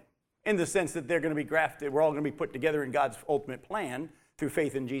and no, in the sense that they're going to be grafted. We're all going to be put together in God's ultimate plan through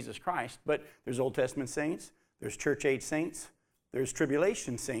faith in Jesus Christ. But there's Old Testament saints. There's church age saints. There's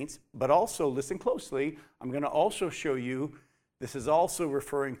tribulation saints. But also, listen closely, I'm going to also show you this is also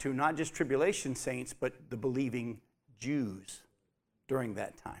referring to not just tribulation saints, but the believing Jews during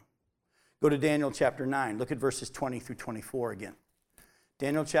that time. Go to Daniel chapter 9. Look at verses 20 through 24 again.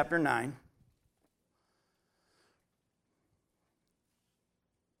 Daniel chapter 9.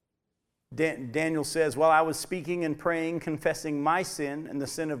 Daniel says, while I was speaking and praying, confessing my sin and the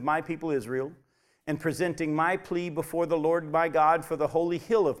sin of my people Israel, and presenting my plea before the Lord my God for the holy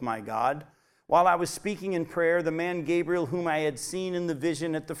hill of my God, while I was speaking in prayer, the man Gabriel, whom I had seen in the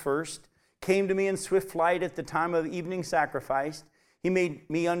vision at the first, came to me in swift flight at the time of evening sacrifice. He made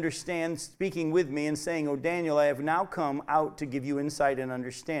me understand, speaking with me and saying, O Daniel, I have now come out to give you insight and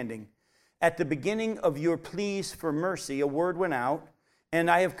understanding. At the beginning of your pleas for mercy, a word went out, and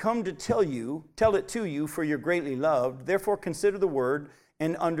I have come to tell it to you, for you're greatly loved. Therefore consider the word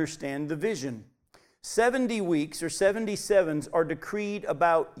and understand the vision. 70 weeks or 77s are decreed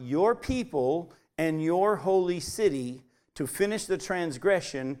about your people and your holy city to finish the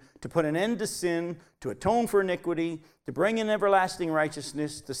transgression, to put an end to sin, to atone for iniquity, to bring in everlasting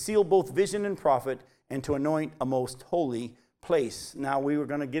righteousness, to seal both vision and prophet, and to anoint a most holy place. Now, we were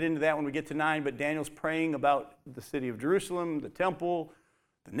going to get into that when we get to 9, but Daniel's praying about the city of Jerusalem, the temple,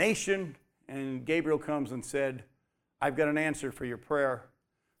 the nation, and Gabriel comes and said, I've got an answer for your prayer.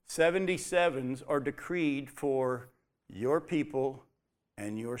 77s are decreed for your people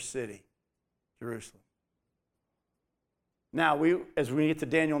and your city, Jerusalem. Now, as we get to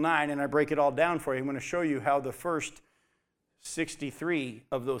Daniel 9, and I break it all down for you, I'm going to show you how the first 63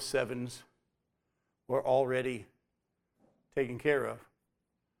 of those 7s were already taken care of.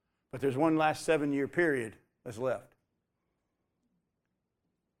 But there's one last 7-year period that's left.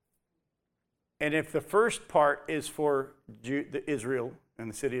 And if the first part is for Israel and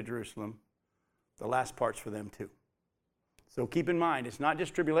the city of Jerusalem, the last part's for them too. So keep in mind, it's not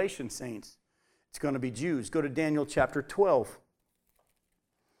just tribulation saints. It's going to be Jews. Go to Daniel chapter 12.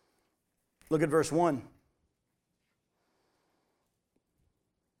 Look at verse 1.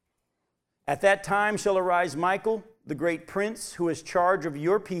 At that time shall arise Michael, the great prince, who has charge of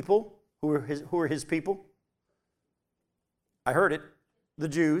your people, who are his people. I heard it, the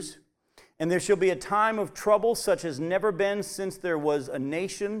Jews. And there shall be a time of trouble such as never been since there was a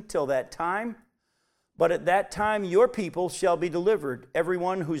nation till that time. But at that time your people shall be delivered,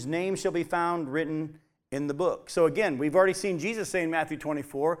 everyone whose name shall be found written in the book. So again, we've already seen Jesus say in Matthew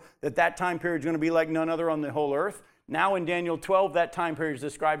 24 that time period is going to be like none other on the whole earth. Now in Daniel 12, that time period is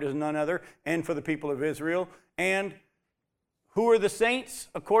described as none other, and for the people of Israel. And who are the saints,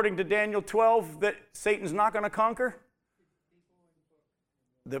 according to Daniel 12, that Satan's not going to conquer?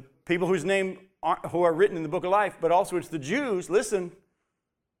 The people whose name who are written in the book of life, but also it's the Jews. Listen.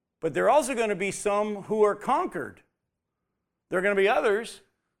 But there are also going to be some who are conquered. There are going to be others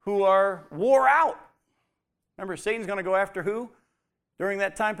who are wore out. Remember, Satan's going to go after who during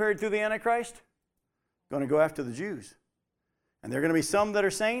that time period through the Antichrist? Going to go after the Jews. And there are going to be some that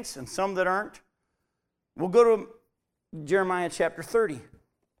are saints and some that aren't. We'll go to Jeremiah chapter 30.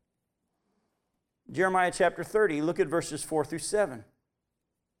 Jeremiah chapter 30, look at verses 4 through 7.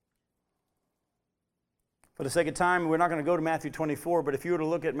 For the sake of time, we're not going to go to Matthew 24, but if you were to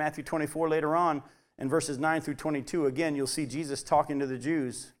look at Matthew 24 later on, in verses 9 through 22, again, you'll see Jesus talking to the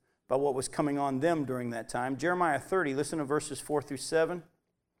Jews about what was coming on them during that time. Jeremiah 30, listen to verses 4 through 7.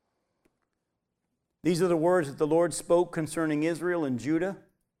 These are the words that the Lord spoke concerning Israel and Judah.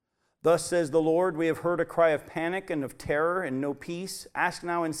 Thus says the Lord, we have heard a cry of panic and of terror and no peace. Ask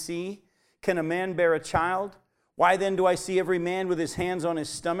now and see, can a man bear a child? Why then do I see every man with his hands on his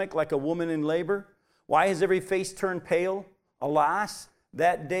stomach like a woman in labor? Why has every face turned pale? Alas,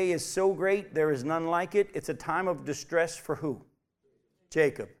 that day is so great, there is none like it. It's a time of distress for who?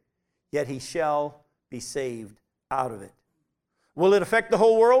 Jacob. Yet he shall be saved out of it. Will it affect the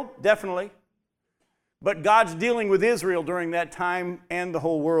whole world? Definitely. But God's dealing with Israel during that time and the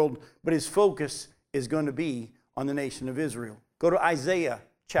whole world, but his focus is going to be on the nation of Israel. Go to Isaiah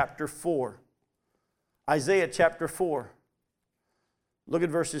chapter 4. Isaiah chapter 4. Look at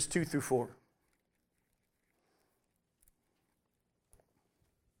verses 2 through 4.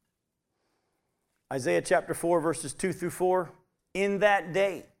 Isaiah chapter 4, verses 2 through 4. In that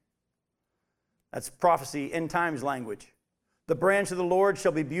day, that's prophecy, end times language. The branch of the Lord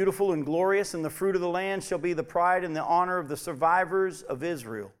shall be beautiful and glorious, and the fruit of the land shall be the pride and the honor of the survivors of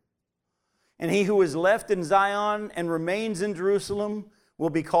Israel. And he who is left in Zion and remains in Jerusalem will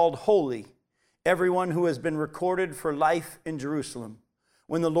be called holy, everyone who has been recorded for life in Jerusalem.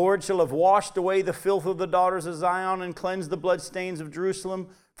 When the Lord shall have washed away the filth of the daughters of Zion and cleansed the bloodstains of Jerusalem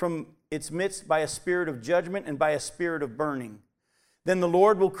from its midst by a spirit of judgment and by a spirit of burning. Then the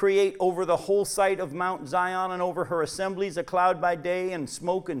Lord will create over the whole site of Mount Zion and over her assemblies a cloud by day and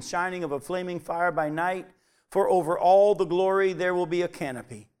smoke and shining of a flaming fire by night. For over all the glory there will be a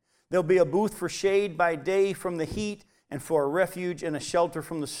canopy. There'll be a booth for shade by day from the heat and for a refuge and a shelter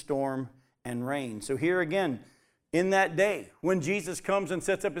from the storm and rain. So here again, in that day, when Jesus comes and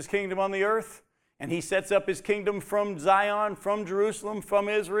sets up his kingdom on the earth, and he sets up his kingdom from Zion, from Jerusalem, from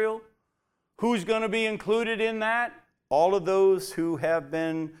Israel, who's going to be included in that? All of those who have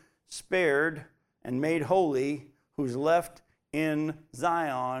been spared and made holy, who's left in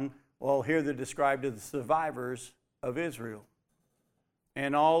Zion. Well, here they're described as the survivors of Israel.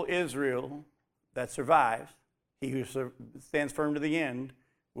 And all Israel that survives, he who stands firm to the end,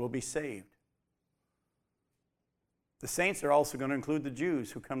 will be saved. The saints are also going to include the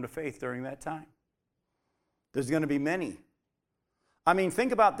Jews who come to faith during that time. There's going to be many. I mean,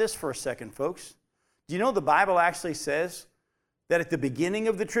 think about this for a second, folks. Do you know the Bible actually says that at the beginning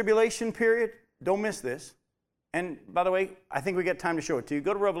of the tribulation period, don't miss this, and by the way, I think we got time to show it to you.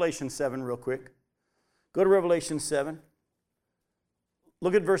 Go to Revelation 7 real quick. Go to Revelation 7.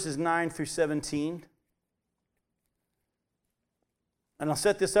 Look at verses 9 through 17. And I'll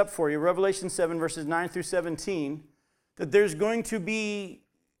set this up for you. Revelation 7, verses 9 through 17, that there's going to be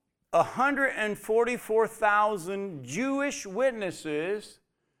 144,000 Jewish witnesses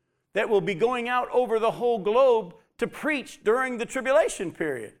that will be going out over the whole globe to preach during the tribulation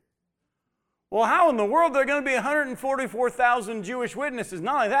period. Well, how in the world are there going to be 144,000 Jewish witnesses?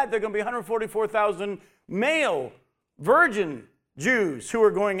 Not only that, there are going to be 144,000 male virgin Jews who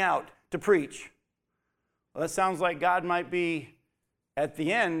are going out to preach. Well, that sounds like God might be, at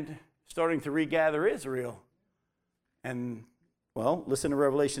the end, starting to regather Israel. And Well, listen to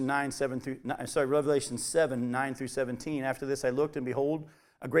Revelation 7, 9 through 17. After this I looked, and behold,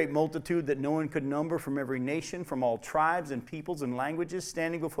 a great multitude that no one could number, from every nation, from all tribes and peoples and languages,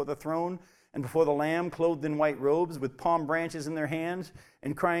 standing before the throne and before the Lamb, clothed in white robes, with palm branches in their hands,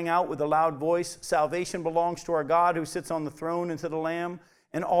 and crying out with a loud voice, "Salvation belongs to our God who sits on the throne and to the Lamb."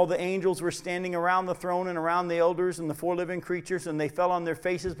 And all the angels were standing around the throne and around the elders and the four living creatures, and they fell on their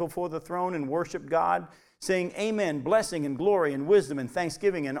faces before the throne and worshiped God, saying, "Amen, blessing and glory and wisdom and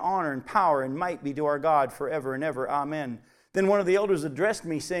thanksgiving and honor and power and might be to our God forever and ever. Amen." Then one of the elders addressed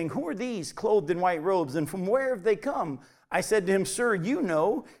me, saying, "Who are these clothed in white robes, and from where have they come?" I said to him, "Sir, you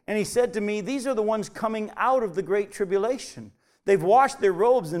know." And he said to me, "These are the ones coming out of the great tribulation. They've washed their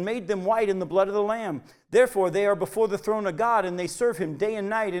robes and made them white in the blood of the Lamb. Therefore they are before the throne of God, and they serve him day and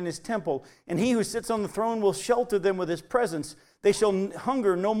night in his temple. And he who sits on the throne will shelter them with his presence. They shall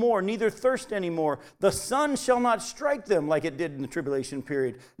hunger no more, neither thirst any more. The sun shall not strike them like it did in the tribulation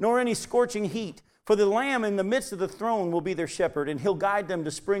period, nor any scorching heat. For the Lamb in the midst of the throne will be their shepherd, and he'll guide them to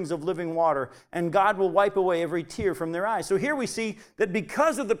springs of living water, and God will wipe away every tear from their eyes." So here we see that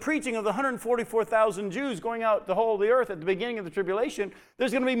because of the preaching of the 144,000 Jews going out the whole of the earth at the beginning of the tribulation,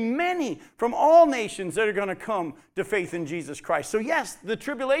 there's going to be many from all nations that are going to come to faith in Jesus Christ. So yes, the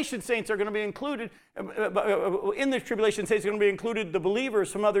tribulation saints are going to be included. In the tribulation saints are going to be included the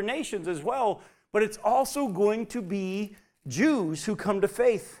believers from other nations as well, but it's also going to be Jews who come to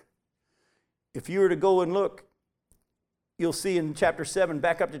faith. If you were to go and look, you'll see in chapter 7,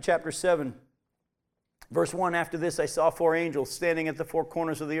 back up to chapter 7, verse 1, "After this I saw four angels standing at the four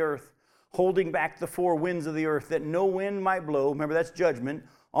corners of the earth, holding back the four winds of the earth, that no wind might blow," remember that's judgment,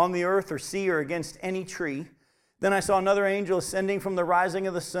 "on the earth or sea or against any tree. Then I saw another angel ascending from the rising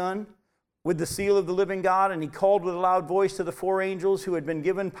of the sun with the seal of the living God, and he called with a loud voice to the four angels who had been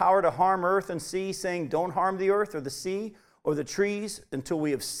given power to harm earth and sea, saying, 'Don't harm the earth or the sea or the trees, until we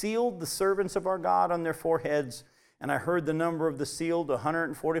have sealed the servants of our God on their foreheads.' And I heard the number of the sealed,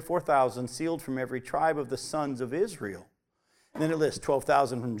 144,000, sealed from every tribe of the sons of Israel." And then it lists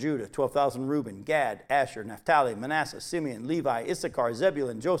 12,000 from Judah, 12,000 Reuben, Gad, Asher, Naphtali, Manasseh, Simeon, Levi, Issachar,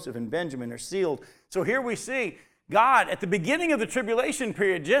 Zebulun, Joseph, and Benjamin are sealed. So here we see God, at the beginning of the tribulation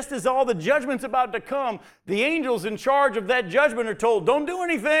period, just as all the judgment's about to come, the angels in charge of that judgment are told, "Don't do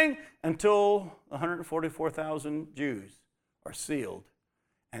anything until 144,000 Jews are sealed."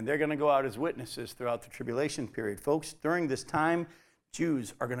 And they're going to go out as witnesses throughout the tribulation period. Folks, during this time,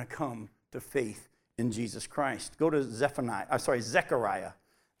 Jews are going to come to faith in Jesus Christ. Go to Zechariah.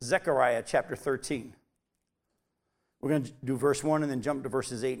 Zechariah chapter 13. We're going to do verse 1 and then jump to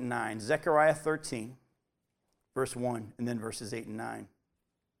verses 8 and 9. Zechariah 13, verse 1, and then verses 8 and 9.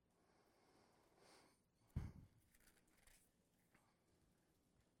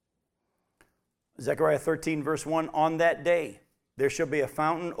 Zechariah 13, verse 1, "On that day there shall be a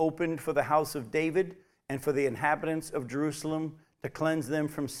fountain opened for the house of David and for the inhabitants of Jerusalem, to cleanse them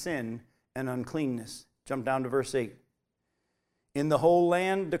from sin and uncleanness." Jump down to verse 8. "In the whole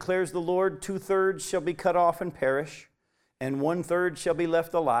land, declares the Lord, 2/3 shall be cut off and perish, and 1/3 shall be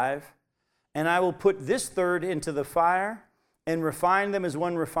left alive. And I will put this third into the fire, and refine them as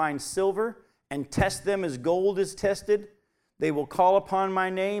one refines silver, and test them as gold is tested. They will call upon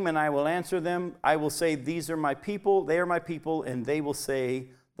my name, and I will answer them. I will say, 'These are my people, they are my people,' and they will say,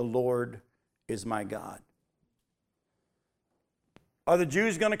 'The Lord is my God.'" Are the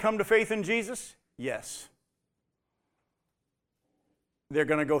Jews going to come to faith in Jesus? Yes. They're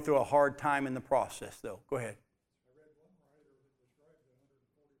going to go through a hard time in the process, though. Go ahead. I read one writer that described the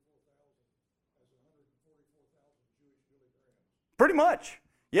 144,000 as 144,000 Jewish Billy Grahams. Pretty much.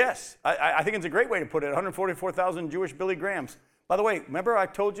 Yes, I think it's a great way to put it, 144,000 Jewish Billy Grahams. By the way, remember I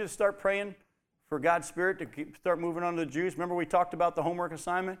told you to start praying for God's Spirit to start moving on to the Jews? Remember we talked about the homework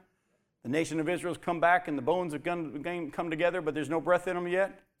assignment? The nation of Israel's come back and the bones have come together, but there's no breath in them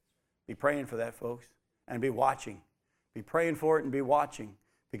yet. Be praying for that, folks, and be watching. Be praying for it and be watching.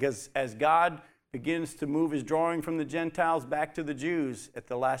 Because as God begins to move his drawing from the Gentiles back to the Jews at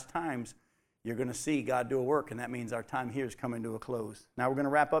the last times, you're going to see God do a work, and that means our time here is coming to a close. Now we're going to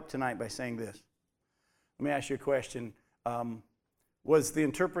wrap up tonight by saying this. Let me ask you a question. Was the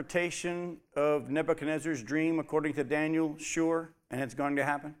interpretation of Nebuchadnezzar's dream, according to Daniel, sure and it's going to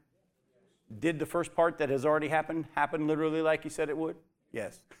happen? Did the first part that has already happened happen literally like he said it would?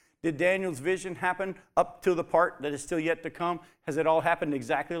 Yes. Did Daniel's vision happen up to the part that is still yet to come? Has it all happened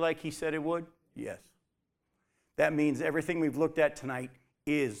exactly like he said it would? Yes. That means everything we've looked at tonight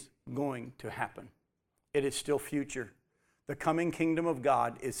is going to happen. It is still future. The coming kingdom of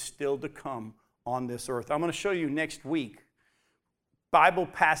God is still to come on this earth. I'm going to show you next week Bible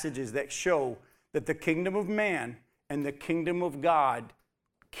passages that show that the kingdom of man and the kingdom of God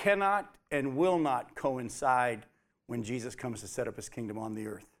cannot and will not coincide when Jesus comes to set up his kingdom on the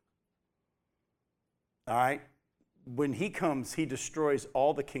earth. All right? When he comes, he destroys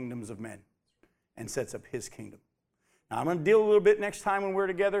all the kingdoms of men and sets up his kingdom. Now, I'm going to deal a little bit next time when we're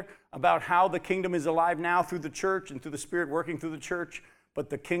together about how the kingdom is alive now through the church and through the Spirit working through the church, but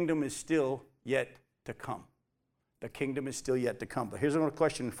the kingdom is still yet to come. The kingdom is still yet to come. But here's another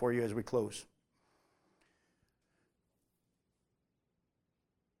question for you as we close.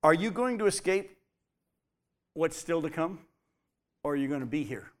 Are you going to escape what's still to come, or are you going to be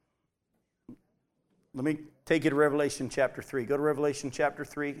here? Let me take you to Revelation chapter 3. Go to Revelation chapter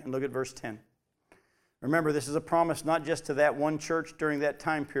 3 and look at verse 10. Remember, this is a promise not just to that one church during that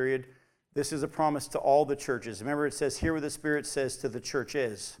time period. This is a promise to all the churches. Remember, it says, hear what the Spirit says to the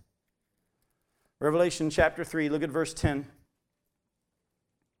churches. Revelation chapter 3, look at verse 10.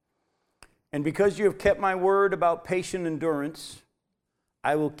 And because you have kept my word about patient endurance,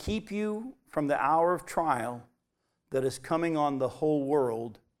 I will keep you from the hour of trial that is coming on the whole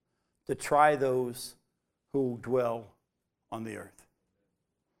world to try those who dwell on the earth.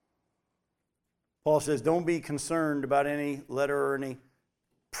 Paul says, don't be concerned about any letter or any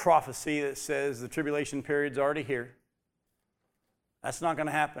prophecy that says the tribulation period's already here. That's not going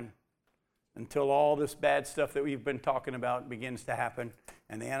to happen until all this bad stuff that we've been talking about begins to happen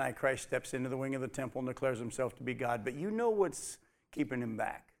and the Antichrist steps into the wing of the temple and declares himself to be God. But you know what's keeping him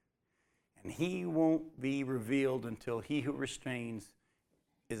back. And he won't be revealed until he who restrains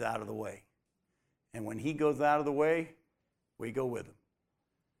is out of the way. And when he goes out of the way, we go with him.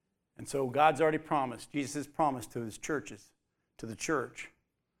 And so God's already promised, Jesus has promised to his churches, to the church,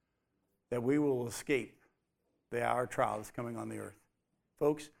 that we will escape the hour of trial that's coming on the earth.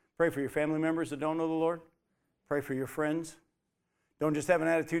 Folks, pray for your family members that don't know the Lord. Pray for your friends. Don't just have an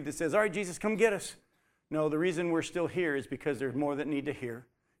attitude that says, all right, Jesus, come get us. No, the reason we're still here is because there's more that need to hear.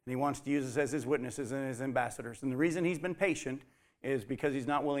 And he wants to use us as his witnesses and his ambassadors. And the reason he's been patient is because he's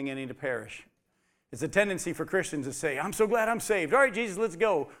not willing any to perish. It's a tendency for Christians to say, I'm so glad I'm saved. All right, Jesus, let's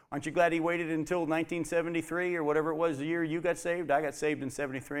go. Aren't you glad he waited until 1973 or whatever it was the year you got saved? I got saved in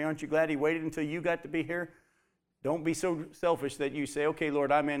 73. Aren't you glad he waited until you got to be here? Don't be so selfish that you say, okay,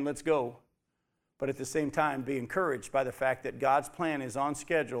 Lord, I'm in, let's go. But at the same time, be encouraged by the fact that God's plan is on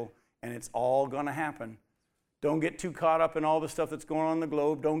schedule and it's all going to happen. Don't get too caught up in all the stuff that's going on in the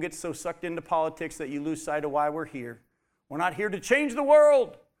globe. Don't get so sucked into politics that you lose sight of why we're here. We're not here to change the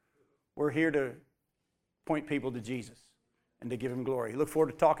world. We're here to point people to Jesus and to give him glory. Look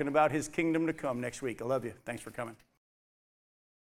forward to talking about his kingdom to come next week. I love you. Thanks for coming.